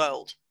around the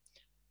world.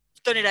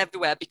 Done it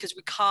everywhere because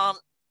we can't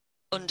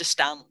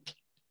understand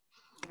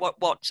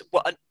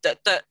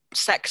that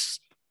sex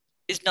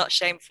is not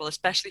shameful,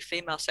 especially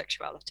female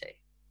sexuality.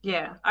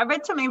 Yeah, I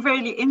read something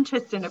really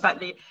interesting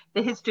about the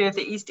history of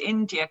the East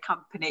India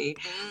Company,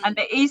 and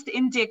the East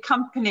India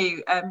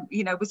Company,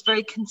 was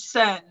very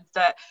concerned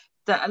that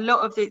a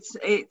lot of its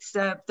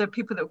the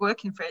people that were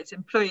working for its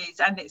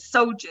employees and its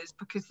soldiers,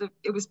 because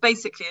it was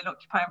basically an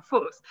occupying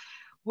force,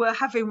 were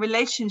having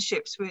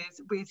relationships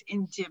with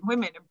Indian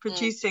women and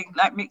producing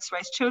like mixed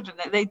race children,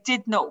 that they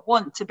did not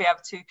want to be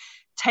able to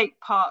take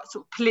part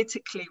sort of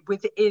politically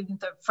within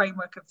the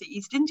framework of the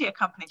East India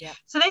Company. Yeah.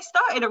 So they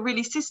started a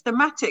really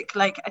systematic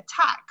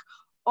attack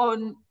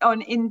on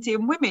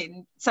Indian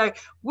women. So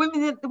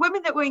the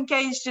women that were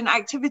engaged in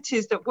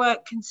activities that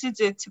weren't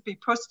considered to be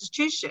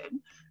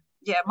prostitution,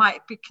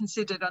 might be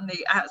considered on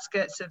the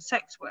outskirts of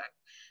sex work.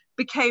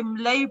 became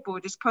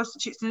labelled as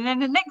prostitutes, and then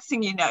the next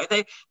thing you know,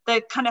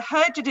 they're kind of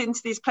herded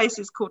into these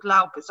places called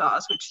Lal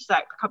Bazaars, which is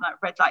like become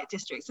like red light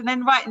districts. And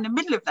then right in the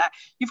middle of that,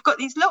 you've got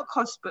these lock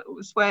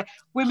hospitals where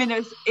women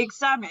are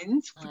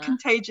examined for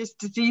contagious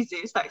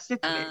diseases like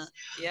syphilis.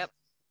 Yep.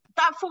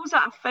 That falls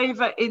out of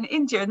favour in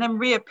India and then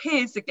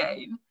reappears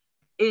again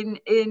in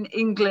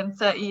England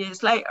 30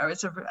 years later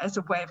as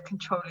a way of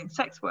controlling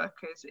sex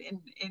workers in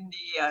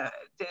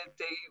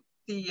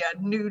the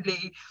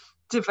newly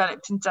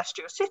developed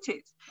industrial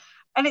cities.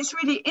 And it's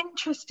really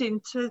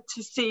interesting to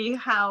see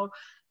how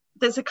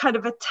there's a kind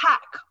of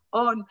attack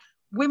on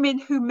women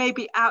who may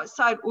be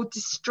outside or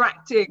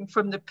distracting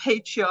from the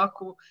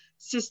patriarchal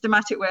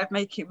systematic way of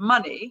making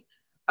money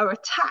are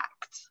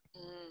attacked.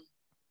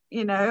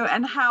 You know,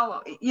 and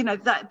how, you know,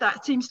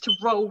 that seems to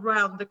roll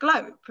around the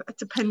globe,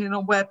 depending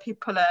on where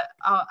people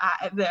are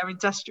at in their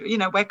industrial, you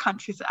know, where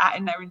countries are at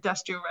in their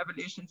industrial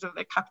revolutions or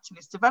their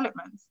capitalist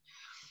developments.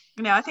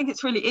 You know, I think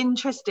it's really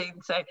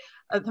interesting. So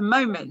at the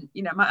moment,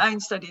 you know, my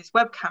own study is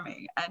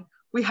webcamming, and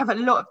we have a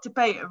lot of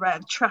debate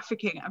around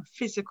trafficking and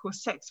physical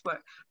sex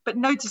work, but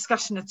no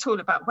discussion at all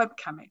about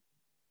webcamming,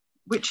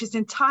 which is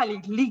entirely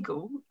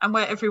legal and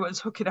where everyone's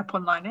hooking up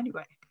online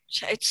anyway.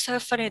 It's so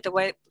funny the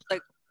way,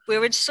 like,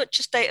 we're in such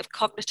a state of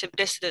cognitive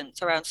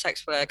dissonance around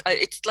sex work.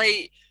 It's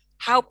like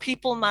how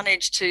people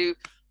manage to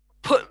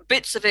put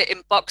bits of it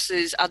in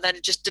boxes and then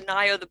just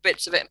deny other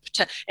bits of it and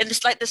pretend. And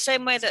it's like the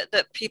same way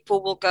that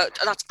people will go,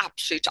 oh, that's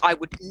absolute, I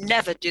would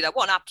never do that.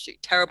 What an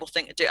absolute terrible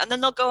thing to do. And then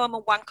they'll go home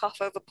and wank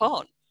off over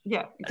porn.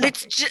 Yeah,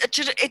 exactly.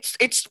 And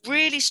it's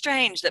really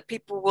strange that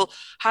people will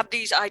have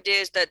these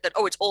ideas that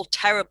oh, it's all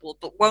terrible,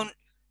 but won't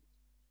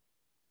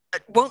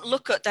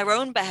look at their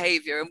own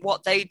behavior and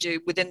what they do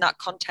within that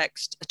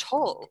context at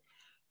all.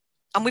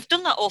 And we've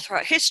done that all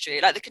throughout history.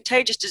 Like the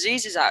Contagious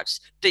Diseases Act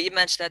that you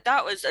mentioned there,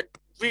 that was a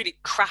really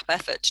crap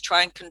effort to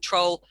try and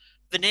control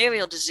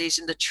venereal disease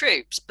in the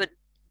troops, but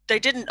they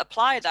didn't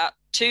apply that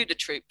to the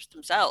troops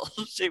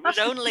themselves. It was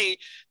only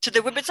to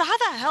the women. So how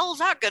the hell is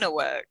that going to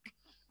work?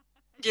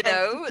 You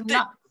know,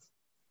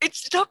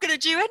 it's not going to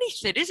do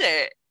anything, is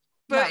it?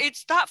 But no.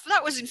 It's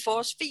that was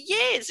enforced for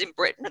years in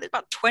Britain.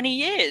 About 20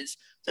 years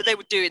that they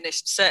were doing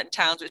this in certain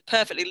towns. It was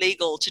perfectly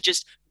legal to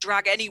just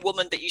drag any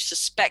woman that you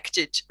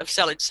suspected of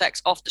selling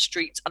sex off the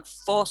streets and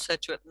force her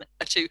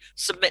to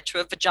submit to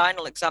a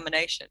vaginal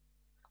examination.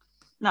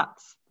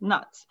 Nuts.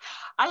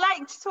 I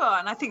liked as well,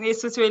 and I think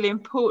this was really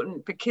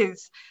important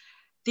because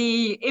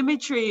the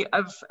imagery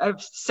of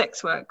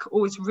sex work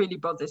always really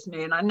bothers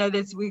me. And I know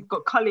we've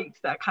got colleagues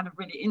that are kind of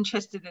really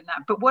interested in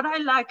that. But what I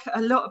like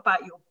a lot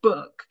about your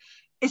book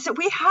is that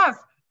we have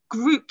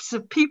groups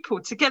of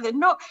people together,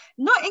 not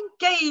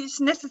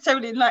engaged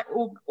necessarily in like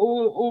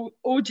or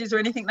orgies or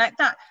anything like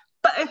that,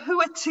 but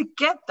who are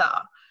together.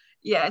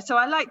 Yeah, so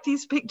I like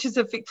these pictures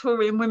of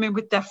Victorian women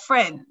with their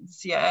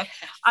friends. Yeah,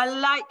 I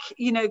like,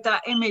 you know,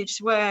 that image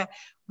where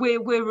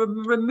we're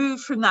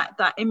removed from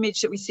that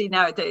image that we see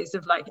nowadays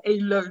of like a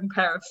lone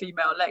pair of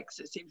female legs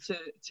that seem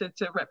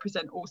to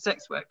represent all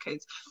sex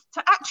workers,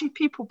 to actually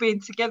people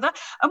being together.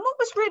 And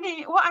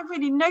what I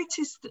really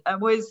noticed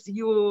was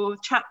your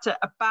chapter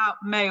about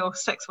male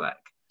sex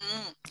work.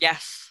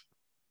 Yes.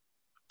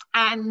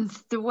 And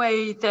the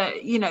way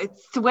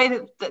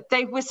that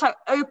they were so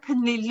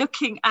openly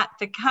looking at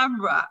the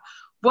camera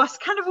was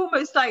kind of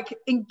almost like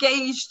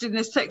engaged in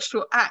a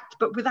sexual act,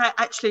 but without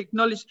actually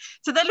acknowledging.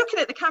 So they're looking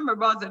at the camera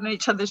rather than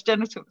each other's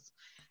genitals.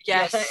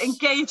 Yes. Yeah, they're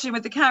engaging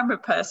with the camera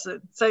person.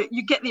 So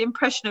you get the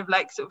impression of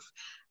like sort of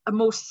a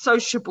more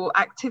sociable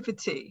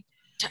activity.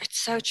 It's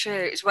so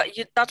true.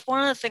 That's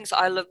one of the things that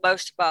I love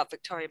most about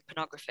Victorian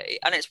pornography.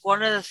 And it's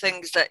one of the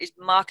things that is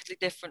markedly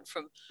different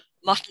from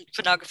modern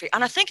pornography.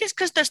 And I think it's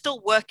because they're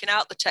still working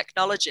out the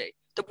technology.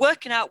 They're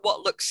working out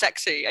what looks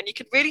sexy. And you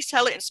can really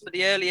tell it in some of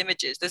the early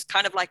images. There's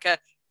kind of like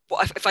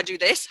what if I do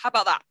this? How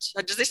about that?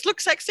 Does this look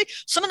sexy?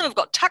 Some of them have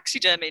got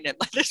taxidermy in it.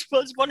 Like this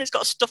one has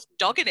got a stuffed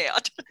dog in it.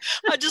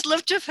 I just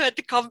love to have heard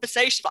the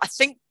conversation. But I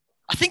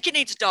think it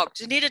needs a dog.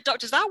 Does it need a dog?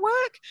 Does that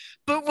work?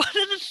 But one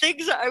of the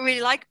things that I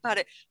really like about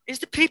it is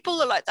the people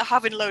are like, they're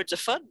having loads of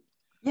fun.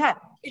 Yeah.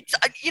 It's,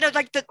 you know,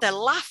 like they're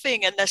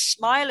laughing and they're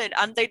smiling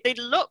and they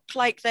look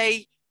like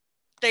they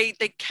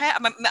care.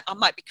 I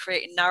might be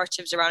creating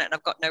narratives around it and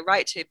I've got no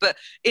right to, but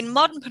in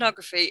modern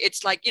pornography,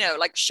 it's like, you know,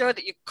 like show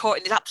that you're caught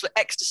in these absolute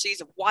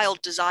ecstasies of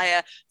wild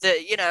desire,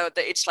 that, you know,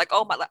 that it's like,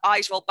 oh my, like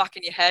eyes roll back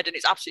in your head and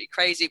it's absolutely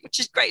crazy, which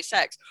is great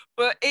sex.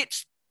 But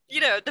it's,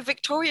 you know, the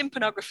Victorian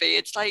pornography,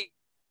 it's like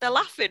they're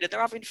laughing and they're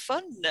having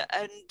fun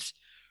and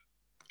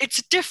it's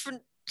a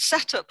different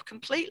setup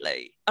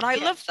completely. And I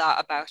love that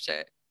about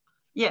it.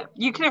 Yeah,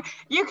 you get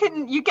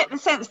the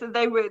sense that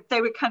they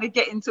were kind of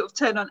getting sort of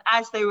turned on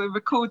as they were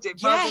recording.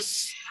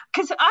 Yes.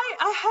 Because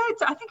I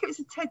heard, I think it was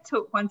a TED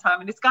talk one time,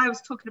 and this guy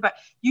was talking about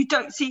you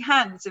don't see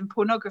hands in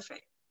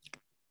pornography.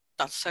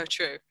 That's so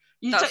true.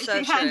 You don't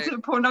see hands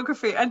in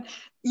pornography, and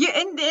you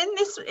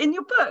in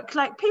your book,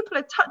 like people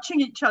are touching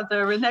each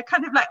other and they're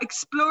kind of like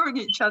exploring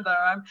each other.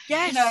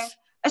 Yes. You know,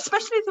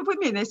 especially the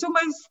women, it's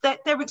almost that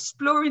they're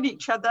exploring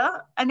each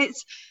other, and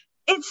it's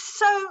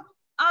so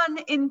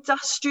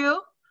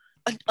unindustrial.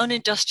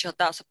 Unindustrial,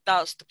 that's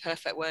the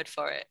perfect word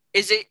for it.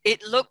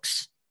 It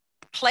looks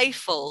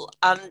playful,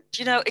 and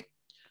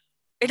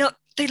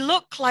they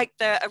look like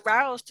they're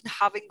aroused and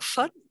having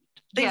fun.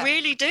 They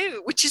really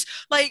do, which is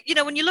like,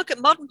 when you look at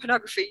modern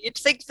pornography, you'd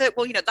think that,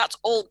 well, that's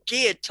all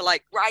geared to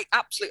like, right,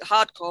 absolute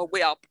hardcore.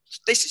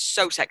 This is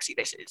so sexy,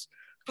 this is.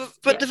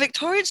 But the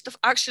Victorian stuff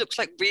actually looks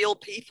like real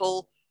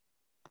people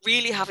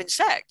really having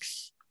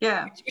sex.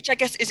 Yeah. Which I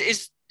guess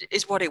is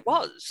what it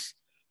was,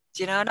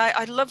 and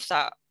I love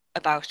that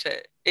about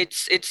it.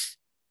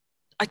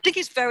 I think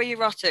it's very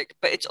erotic,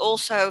 but it's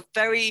also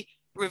very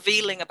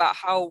revealing about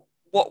how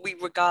what we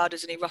regard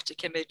as an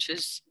erotic image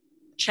has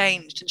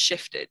changed and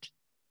shifted.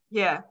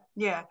 Yeah.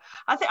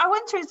 I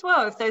wonder as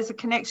well if there's a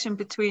connection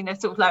between a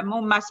sort of like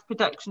more mass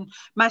production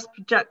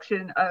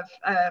of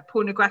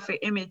pornographic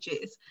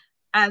images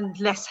and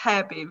less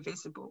hair being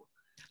visible.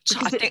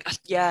 I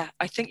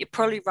think you're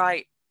probably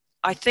right.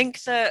 I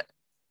think that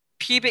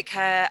pubic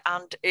hair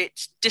and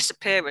its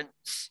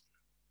disappearance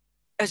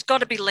has got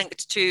to be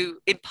linked to,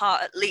 in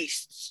part at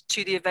least,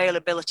 to the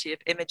availability of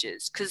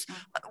images. Because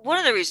one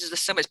of the reasons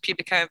there's so much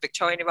pubic hair in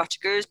Victorian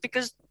erotica is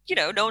because,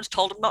 no one's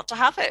told them not to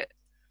have it.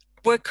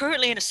 We're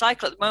currently in a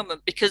cycle at the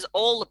moment because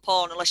all the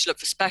porn, unless you look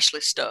for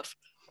specialist stuff,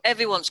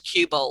 everyone's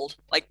cue-balled.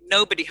 Like,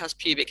 nobody has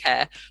pubic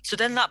hair. So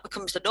then that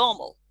becomes the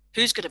normal.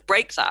 Who's going to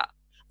break that?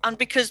 And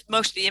because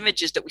most of the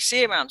images that we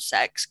see around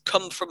sex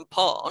come from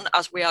porn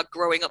as we are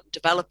growing up and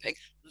developing,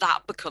 that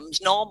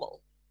becomes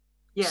normal.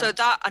 Yeah. So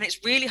and it's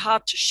really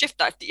hard to shift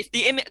that. If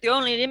the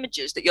only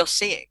images that you're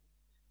seeing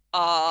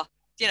are,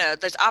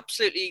 there's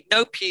absolutely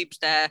no pubes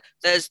there,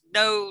 there's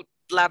no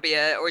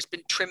labia, or it's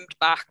been trimmed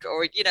back,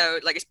 or,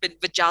 like it's been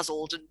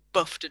vajazzled and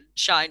buffed and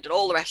shined and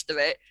all the rest of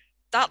it,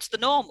 that's the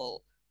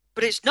normal.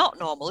 But it's not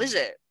normal, is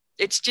it?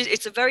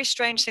 It's a very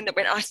strange thing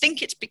I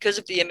think it's because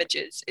of the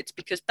images. It's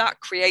because that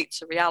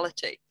creates a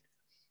reality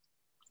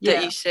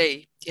that you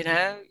see,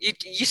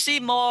 you see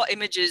more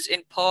images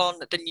in porn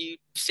than you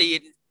see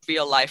in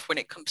real life when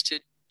it comes to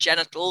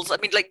genitals. I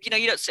mean, like,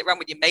 you don't sit around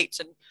with your mates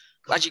and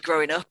as you're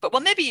growing up, but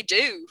well, maybe you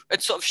do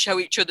and sort of show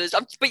each other's,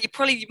 but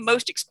your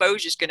most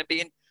exposure is going to be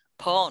in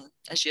porn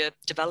as you're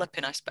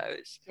developing, I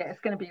suppose. Yeah, it's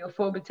going to be your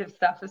formative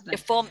stuff, isn't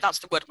it? That's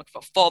the word I'm looking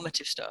for,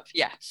 formative stuff,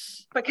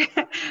 yes. But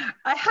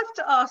I have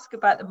to ask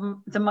about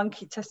the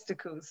monkey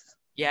testicles.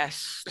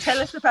 Yes. Tell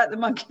us about the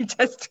monkey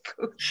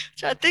testicles.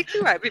 I think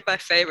you might be my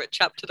favourite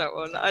chapter, that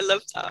one. I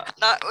love that.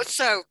 That was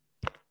so...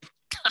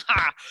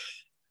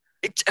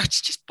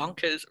 it's just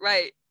bonkers,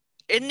 right?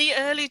 In the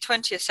early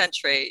 20th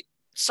century,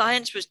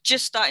 science was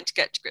just starting to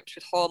get to grips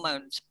with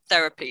hormones,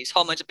 therapies.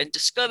 Hormones have been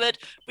discovered.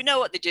 We know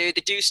what they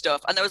do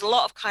stuff. And there was a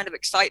lot of kind of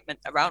excitement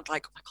around,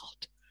 like, oh my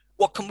God,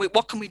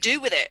 what can we do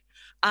with it?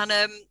 And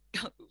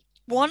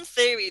one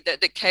theory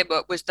that came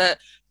up was that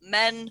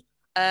men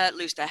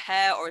lose their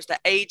hair, or as they're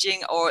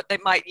aging, or they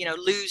might,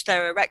 lose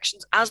their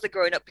erections as they're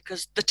growing up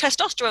because the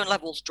testosterone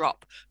levels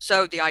drop.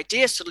 So the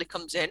idea suddenly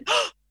comes in,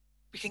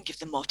 we can give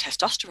them more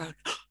testosterone.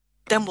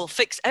 Then we'll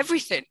fix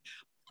everything.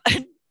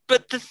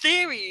 But the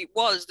theory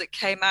that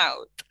came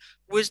out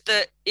was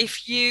that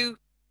if you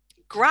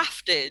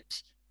grafted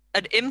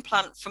an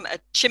implant from a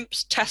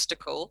chimp's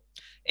testicle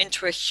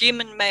into a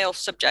human male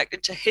subject,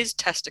 into his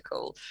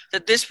testicle,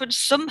 that this would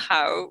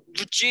somehow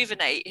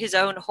rejuvenate his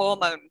own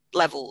hormone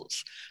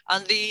levels.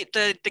 And the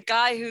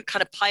guy who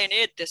kind of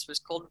pioneered this was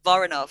called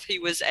Voronov. He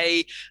was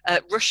a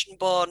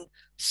Russian-born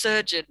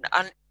surgeon,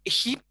 and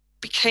he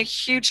became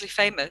hugely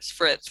famous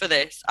for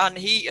this, and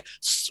he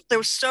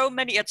had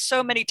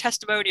so many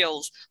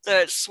testimonials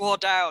that swore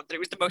down that it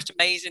was the most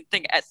amazing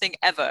thing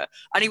ever,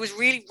 and he was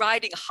really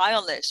riding high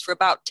on this for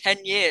about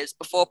 10 years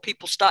before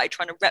people started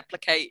trying to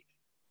replicate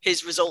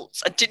his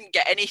results and didn't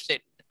get anything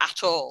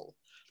at all.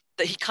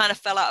 That he kind of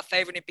fell out of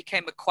favor and he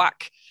became a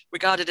quack,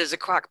 regarded as a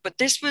quack. But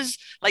this was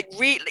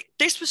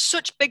this was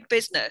such big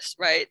business,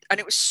 right? And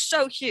it was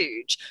so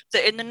huge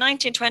that in the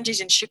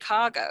 1920s in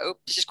Chicago,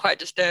 this is quite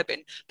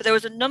disturbing, but there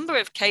was a number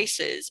of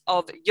cases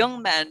of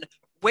young men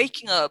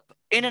waking up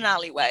in an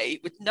alleyway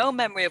with no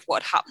memory of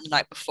what happened the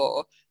night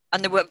before,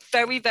 and they were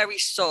very, very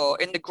sore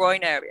in the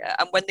groin area.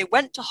 And when they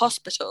went to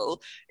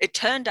hospital, it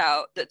turned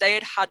out that they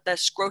had had their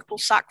scrotal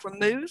sac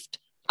removed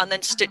and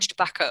then stitched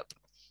back up.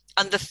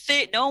 And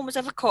no one was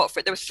ever caught for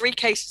it. There were 3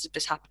 cases of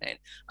this happening.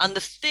 And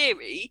the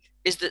theory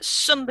is that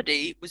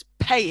somebody was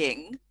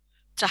paying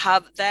to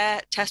have their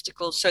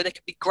testicles so they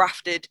could be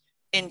grafted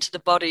into the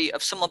body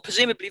of someone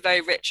presumably very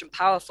rich and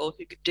powerful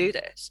who could do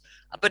this.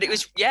 But it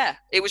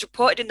was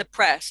reported in the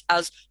press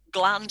as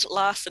gland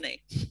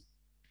larceny.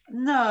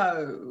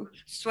 No.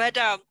 Swear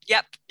down.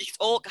 Yep. You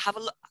all have a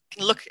look.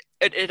 Can look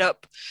it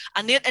up.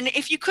 And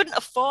if you couldn't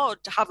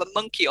afford to have a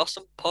monkey or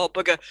some poor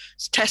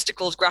bugger's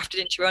testicles grafted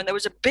into your own, there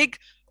was a big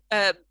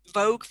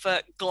vogue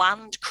for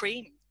gland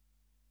cream,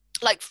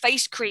 like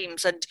face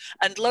creams and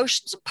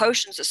lotions and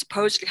potions that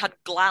supposedly had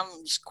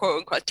glands, quote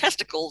unquote,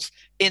 testicles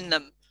in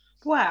them.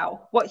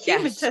 Wow. What,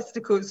 human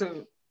testicles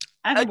or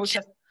animal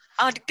testicles?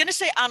 I'm going to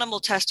say animal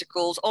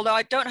testicles, although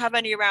I don't have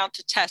any around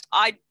to test.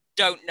 I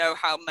don't know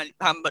how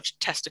much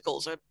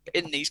testicles are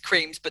in these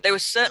creams, but they were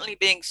certainly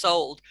being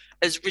sold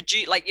as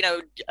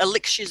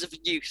elixirs of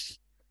youth.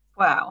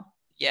 Wow.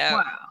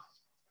 Yeah.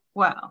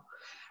 Wow.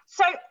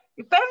 So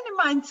bearing in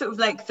mind sort of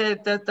like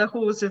the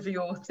halls of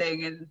your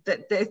thing, and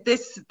that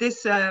this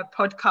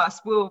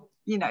podcast will,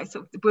 sort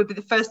of will be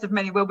the first of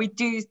many where we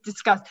do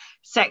discuss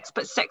sex,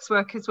 but sex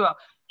work as well.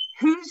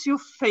 Who's your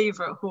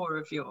favorite whore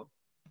of yours?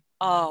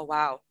 Oh,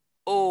 wow.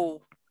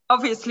 Oh,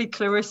 obviously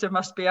Clarissa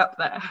must be up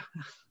there.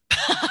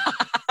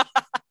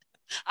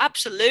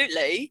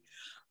 Absolutely.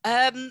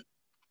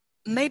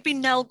 Maybe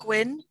Nell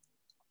Gwyn.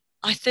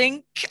 I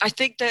think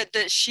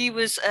that she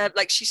was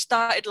she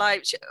started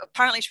life.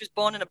 Apparently, she was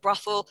born in a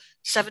brothel,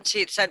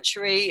 17th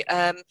century,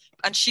 and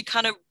she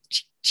kind of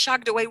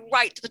shagged her way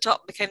right to the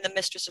top, became the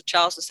mistress of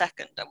Charles II,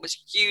 and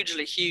was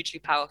hugely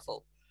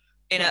powerful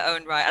in her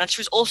own right. And she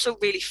was also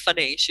really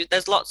funny.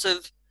 There's lots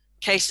of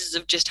cases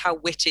of just how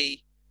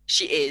witty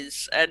she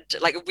is, and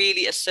like a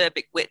really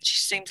acerbic wit. She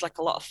seems like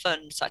a lot of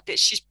fun. So I think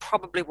she's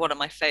probably one of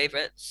my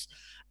favorites.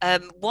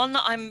 One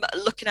that I'm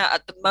looking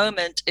at the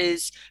moment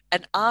is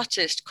an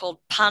artist called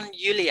Pan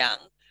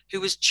Yuliang, who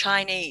was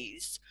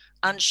Chinese,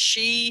 and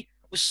she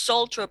was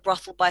sold to a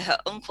brothel by her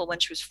uncle when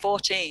she was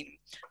 14,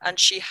 and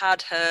she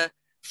had her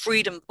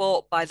freedom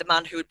bought by the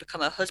man who would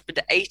become her husband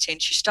at 18.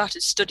 She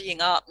started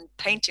studying art and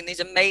painting these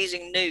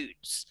amazing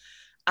nudes,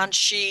 and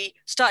she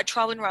started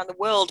traveling around the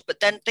world. But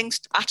then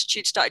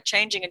attitudes started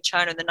changing in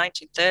China in the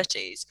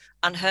 1930s,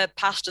 and her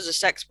past as a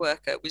sex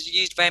worker was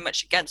used very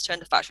much against her in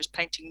the fact she was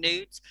painting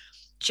nudes.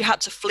 She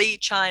had to flee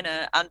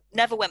China and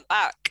never went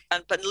back,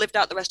 but lived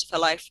out the rest of her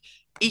life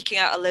eking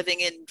out a living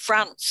in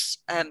France,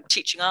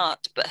 teaching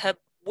art. But her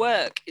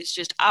work is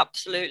just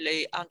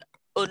absolutely,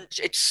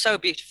 it's so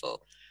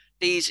beautiful.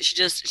 I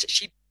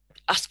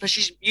suppose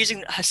she's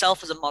using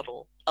herself as a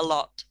model a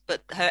lot,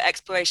 but her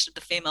exploration of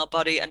the female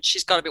body, and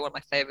she's got to be one of my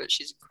favorites.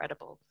 She's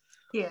incredible.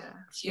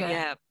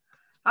 Yeah.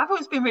 I've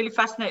always been really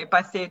fascinated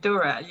by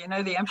Theodora,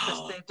 the Empress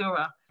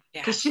Theodora.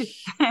 Because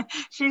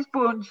she's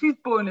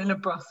born in a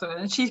brothel,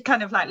 and she's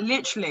kind of like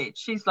literally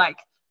she's like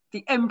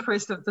the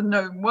empress of the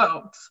known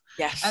world.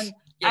 Yes.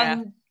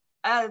 And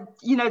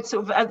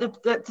sort of at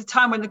the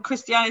time when the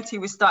Christianity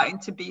was starting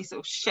to be sort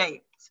of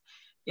shaped,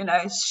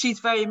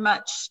 she's very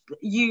much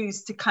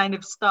used to kind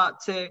of start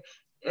to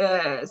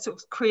sort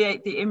of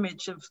create the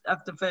image of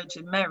the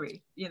Virgin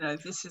Mary.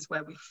 This is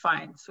where we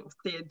find sort of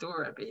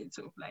Theodora being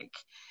sort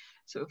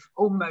of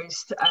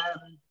almost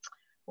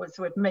what's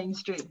the word,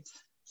 mainstream.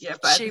 Yeah,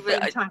 but at the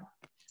same time,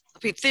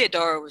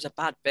 Theodora was a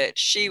bad bitch.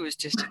 She was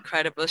just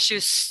incredible. She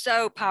was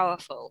so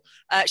powerful.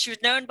 She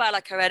was known by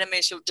like her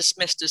enemies who were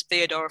dismissed as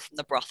Theodora from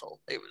the brothel.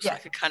 It was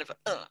like a kind of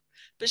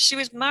but she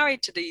was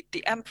married to the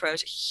emperor, a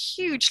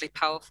hugely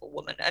powerful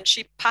woman, and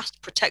she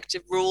passed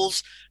protective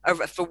rules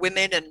for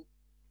women and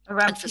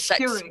for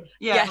sex.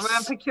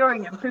 Around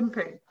procuring and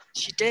pimping.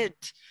 She did.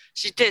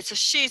 So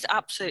she's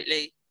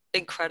absolutely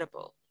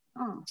incredible.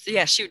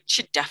 So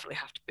she'd definitely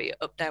have to be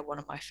up there, one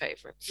of my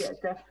favorites. Yeah,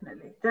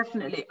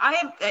 definitely.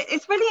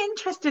 It's really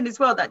interesting as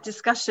well, that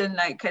discussion,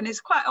 and it's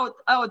quite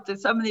odd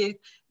that some of the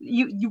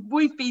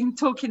we've been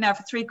talking now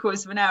for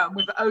 3/4 of an hour, and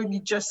we've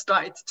only just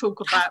started to talk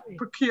about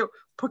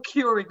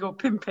procuring or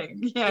pimping.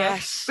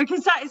 Yes,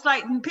 because that is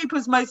like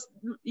people's most,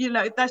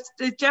 that's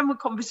the general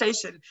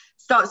conversation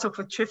starts off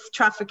with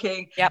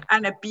trafficking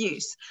and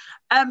abuse.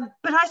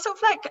 But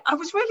I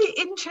was really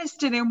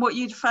interested in what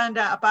you'd found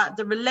out about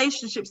the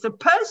relationships, the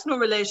personal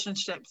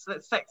relationships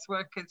that sex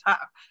workers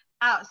have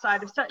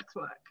outside of sex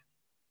work.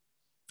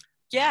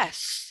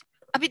 Yes.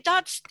 I mean,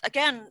 that's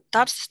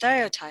the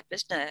stereotype,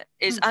 isn't it?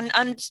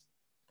 And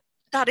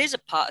that is a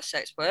part of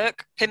sex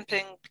work.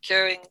 Pimping,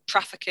 procuring,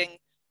 trafficking,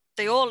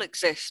 they all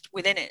exist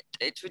within it.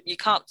 You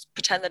can't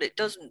pretend that it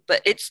doesn't,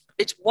 but it's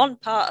one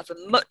part of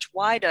a much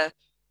wider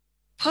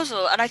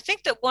puzzle. And I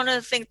think that one of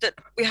the things that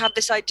we have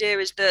this idea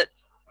is that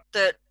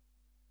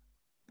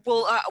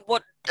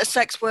what a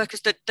sex worker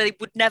is, that they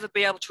would never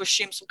be able to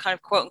assume some kind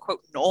of quote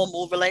unquote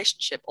normal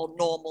relationship or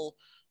normal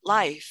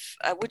life,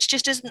 which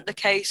just isn't the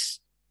case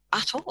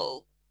at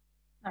all.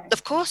 No.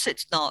 Of course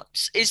it's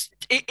not. It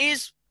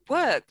is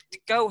work. You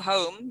go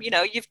home,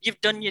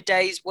 you've done your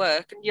day's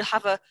work, and you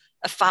have a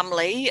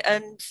family,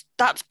 and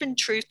that's been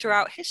true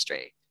throughout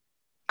history.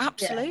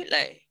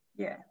 Absolutely.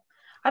 Yeah.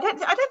 I don't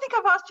think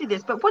I've asked you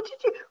this, but what is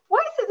it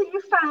that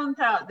you found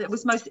out that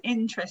was most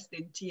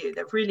interesting to you,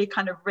 that really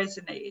kind of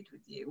resonated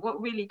with you?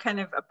 What really kind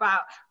of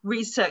about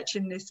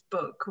researching this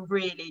book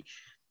really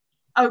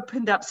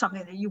opened up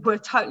something that you were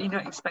totally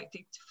not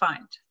expecting to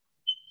find?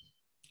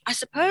 I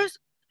suppose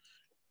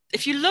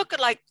if you look at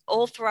like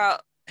all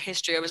throughout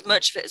history, or as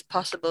much of it as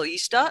possible, you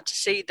start to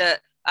see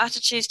that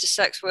attitudes to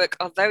sex work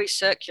are very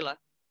circular.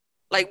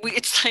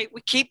 It's like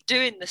we keep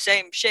doing the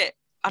same shit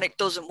and it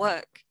doesn't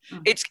work.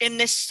 It's in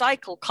this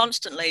cycle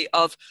constantly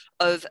of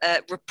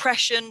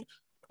repression,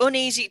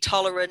 uneasy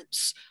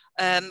tolerance,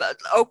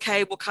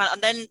 Okay, we'll kind of,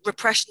 and then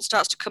repression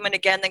starts to come in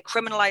again, then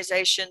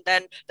criminalization,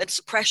 then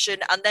suppression,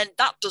 and then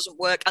that doesn't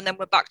work, and then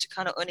we're back to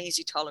kind of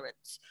uneasy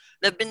tolerance.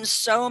 There have been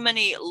so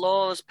many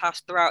laws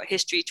passed throughout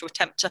history to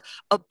attempt to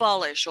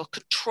abolish or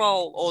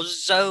control or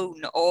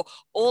zone or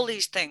all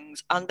these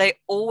things, and they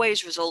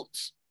always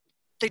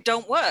they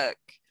don't work.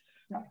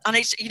 And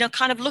it's,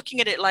 kind of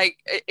looking at it like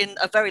in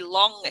a very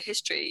long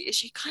history,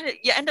 is you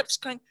end up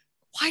just going,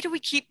 why do we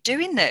keep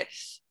doing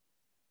this?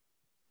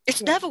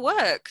 It's never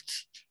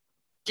worked.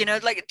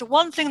 Like the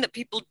one thing that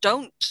people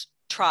don't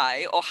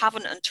try or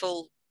haven't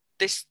until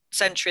this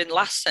century and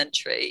last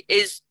century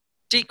is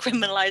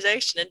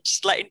decriminalization and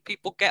just letting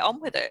people get on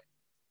with it.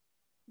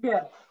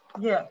 Yeah.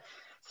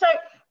 So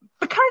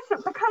because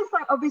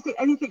like obviously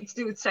anything to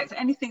do with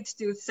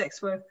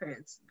sex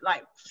workers,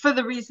 like for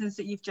the reasons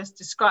that you've just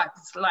described,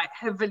 it's like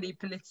heavily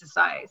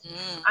politicized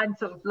and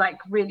sort of like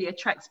really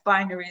attracts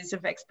binaries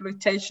of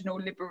exploitation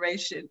or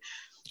liberation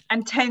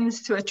and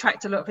tends to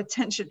attract a lot of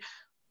attention.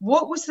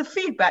 What was the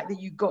feedback that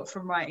you got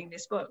from writing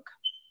this book?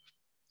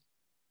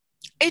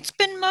 It's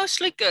been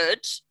mostly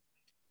good,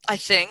 I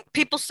think.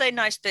 People say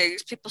nice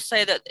things. People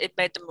say that it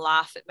made them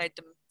laugh, it made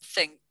them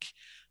think.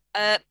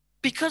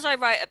 Because I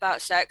write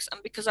about sex,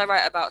 and because I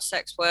write about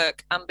sex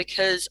work, and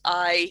because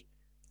I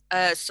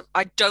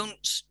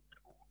don't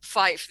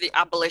fight for the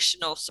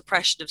abolition or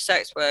suppression of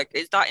sex work,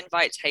 is that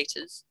invites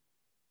haters.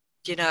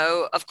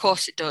 Of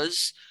course it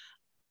does.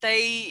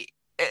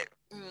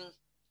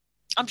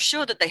 I'm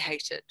sure that they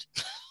hate it,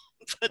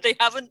 but they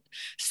haven't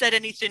said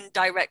anything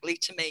directly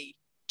to me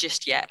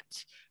just yet.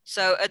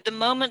 So at the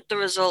moment, the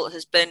result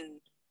has been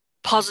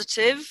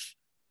positive.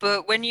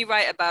 But when you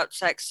write about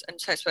sex and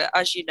sex work,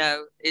 as you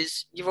know,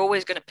 you're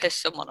always going to piss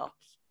someone off,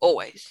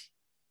 always.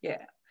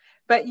 Yeah,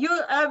 but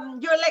you're a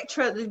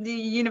lecturer at the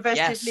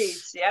University of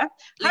Leeds, yeah?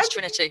 Leeds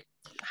Trinity.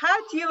 How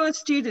do your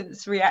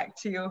students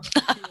react to your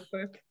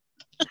book?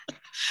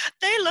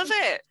 They love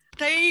it.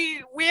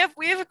 We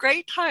have a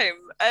great time.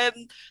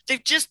 The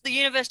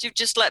university have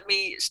just let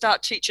me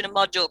start teaching a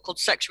module called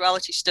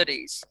Sexuality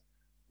Studies,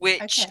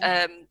 which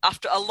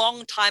after a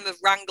long time of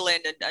wrangling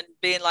and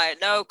being like,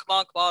 no,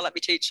 come on, let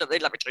me teach something.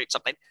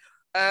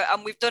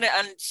 And we've done it,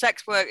 and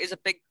sex work is a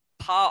big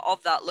part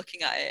of that,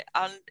 looking at it,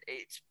 and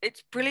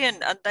it's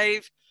brilliant. And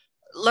they've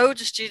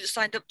loads of students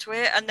signed up to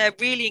it, and they're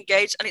really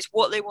engaged, and it's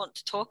what they want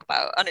to talk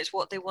about, and it's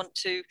what they want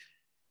to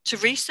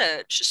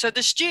research. So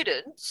the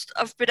students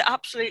have been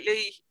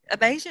absolutely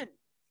amazing.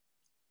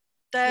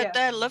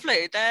 They're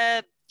lovely.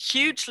 They're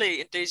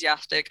hugely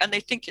enthusiastic, and they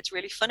think it's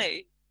really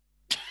funny.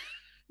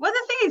 Well,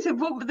 the thing is,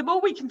 the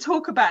more we can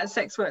talk about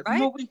sex work, the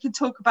more we can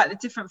talk about the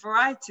different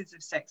varieties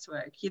of sex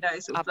work.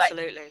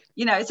 Absolutely.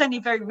 It's only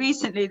very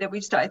recently that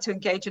we've started to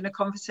engage in a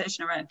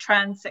conversation around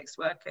trans sex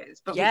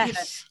workers. But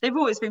they've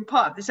always been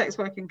part of the sex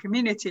working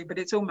community. But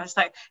it's almost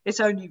like it's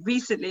only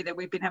recently that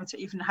we've been able to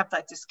even have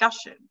that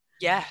discussion.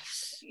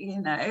 Yes.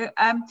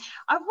 I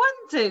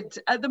wondered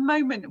at the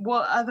moment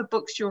what other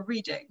books you're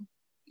reading.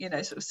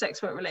 Sort of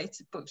sex work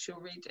related books you're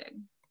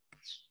reading.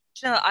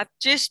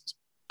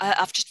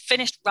 I've just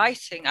finished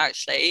writing,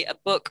 actually, a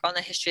book on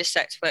the history of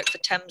sex work for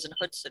Thames and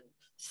Hudson.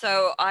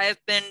 So I have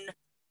been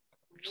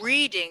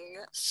reading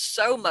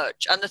so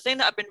much. And the thing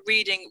that I've been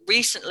reading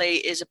recently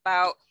is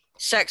about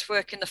sex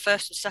work in the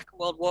First and Second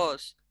World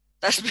Wars.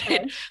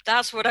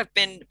 That's what I've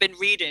been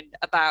reading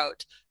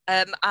about,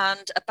 and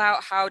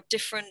about how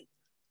different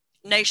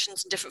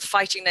nations and different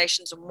fighting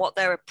nations and what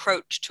their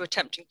approach to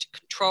attempting to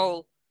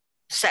control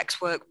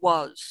sex work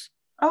was.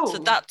 So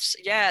that's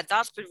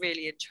been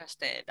really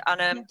interesting.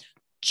 And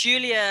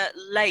Julia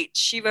Late,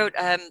 she wrote,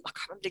 I can't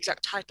remember the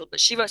exact title, but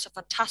she wrote a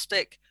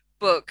fantastic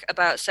book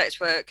about sex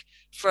work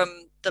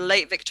from the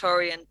late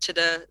Victorian to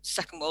the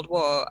Second World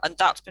War, and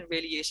that's been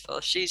really useful.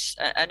 She's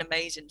an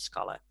amazing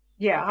scholar.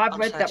 Yeah, I've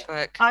read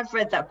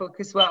that book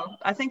as well.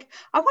 I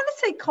want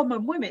to say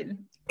Common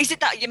Women. Is it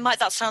that?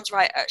 That sounds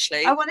right,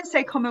 actually. I want to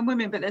say Common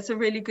Women, but that's a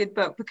really good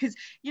book because,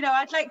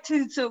 I'd like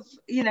to sort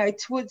of,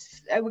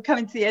 towards, we're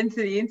coming to the end of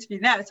the interview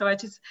now. So I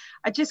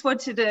just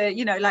wanted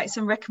to, like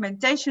some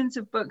recommendations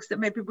of books that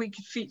maybe we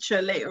could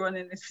feature later on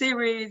in the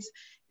series.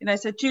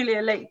 So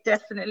Julia Late,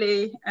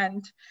 definitely.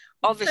 And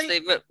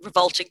obviously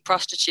Revolting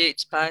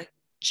Prostitutes by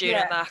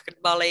Juna Mack and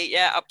Molly.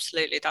 Yeah,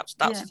 absolutely. That's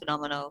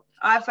phenomenal.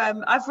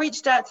 I've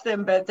reached out to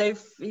them, but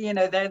they've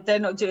they're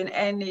not doing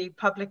any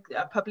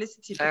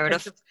publicity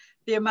because of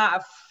the amount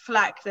of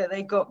flack that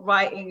they got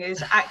writing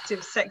as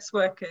active sex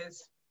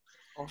workers.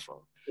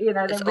 Awful.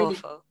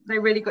 They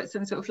really got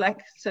some sort of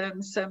like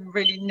some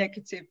really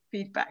negative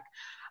feedback.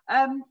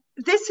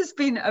 This has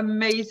been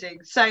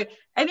amazing. So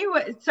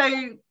anyway,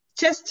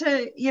 just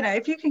to,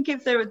 if you can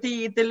give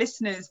the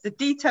listeners the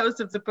details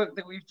of the book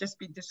that we've just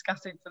been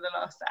discussing for the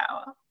last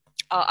hour.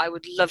 Oh, I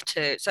would love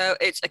to. So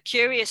it's A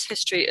Curious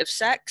History of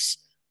Sex,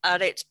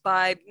 and it's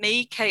by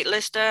me, Kate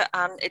Lister,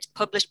 and it's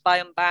published by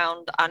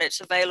Unbound, and it's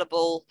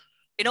available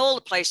in all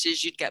the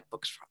places you'd get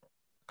books from.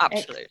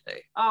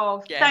 Absolutely.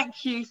 Oh, yeah.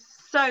 Thank you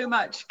so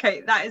much,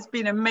 Kate. That has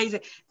been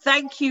amazing.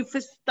 Thank you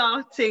for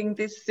starting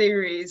this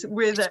series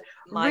with a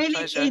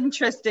really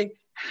interesting,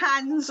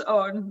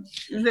 hands-on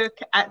look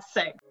at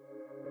sex.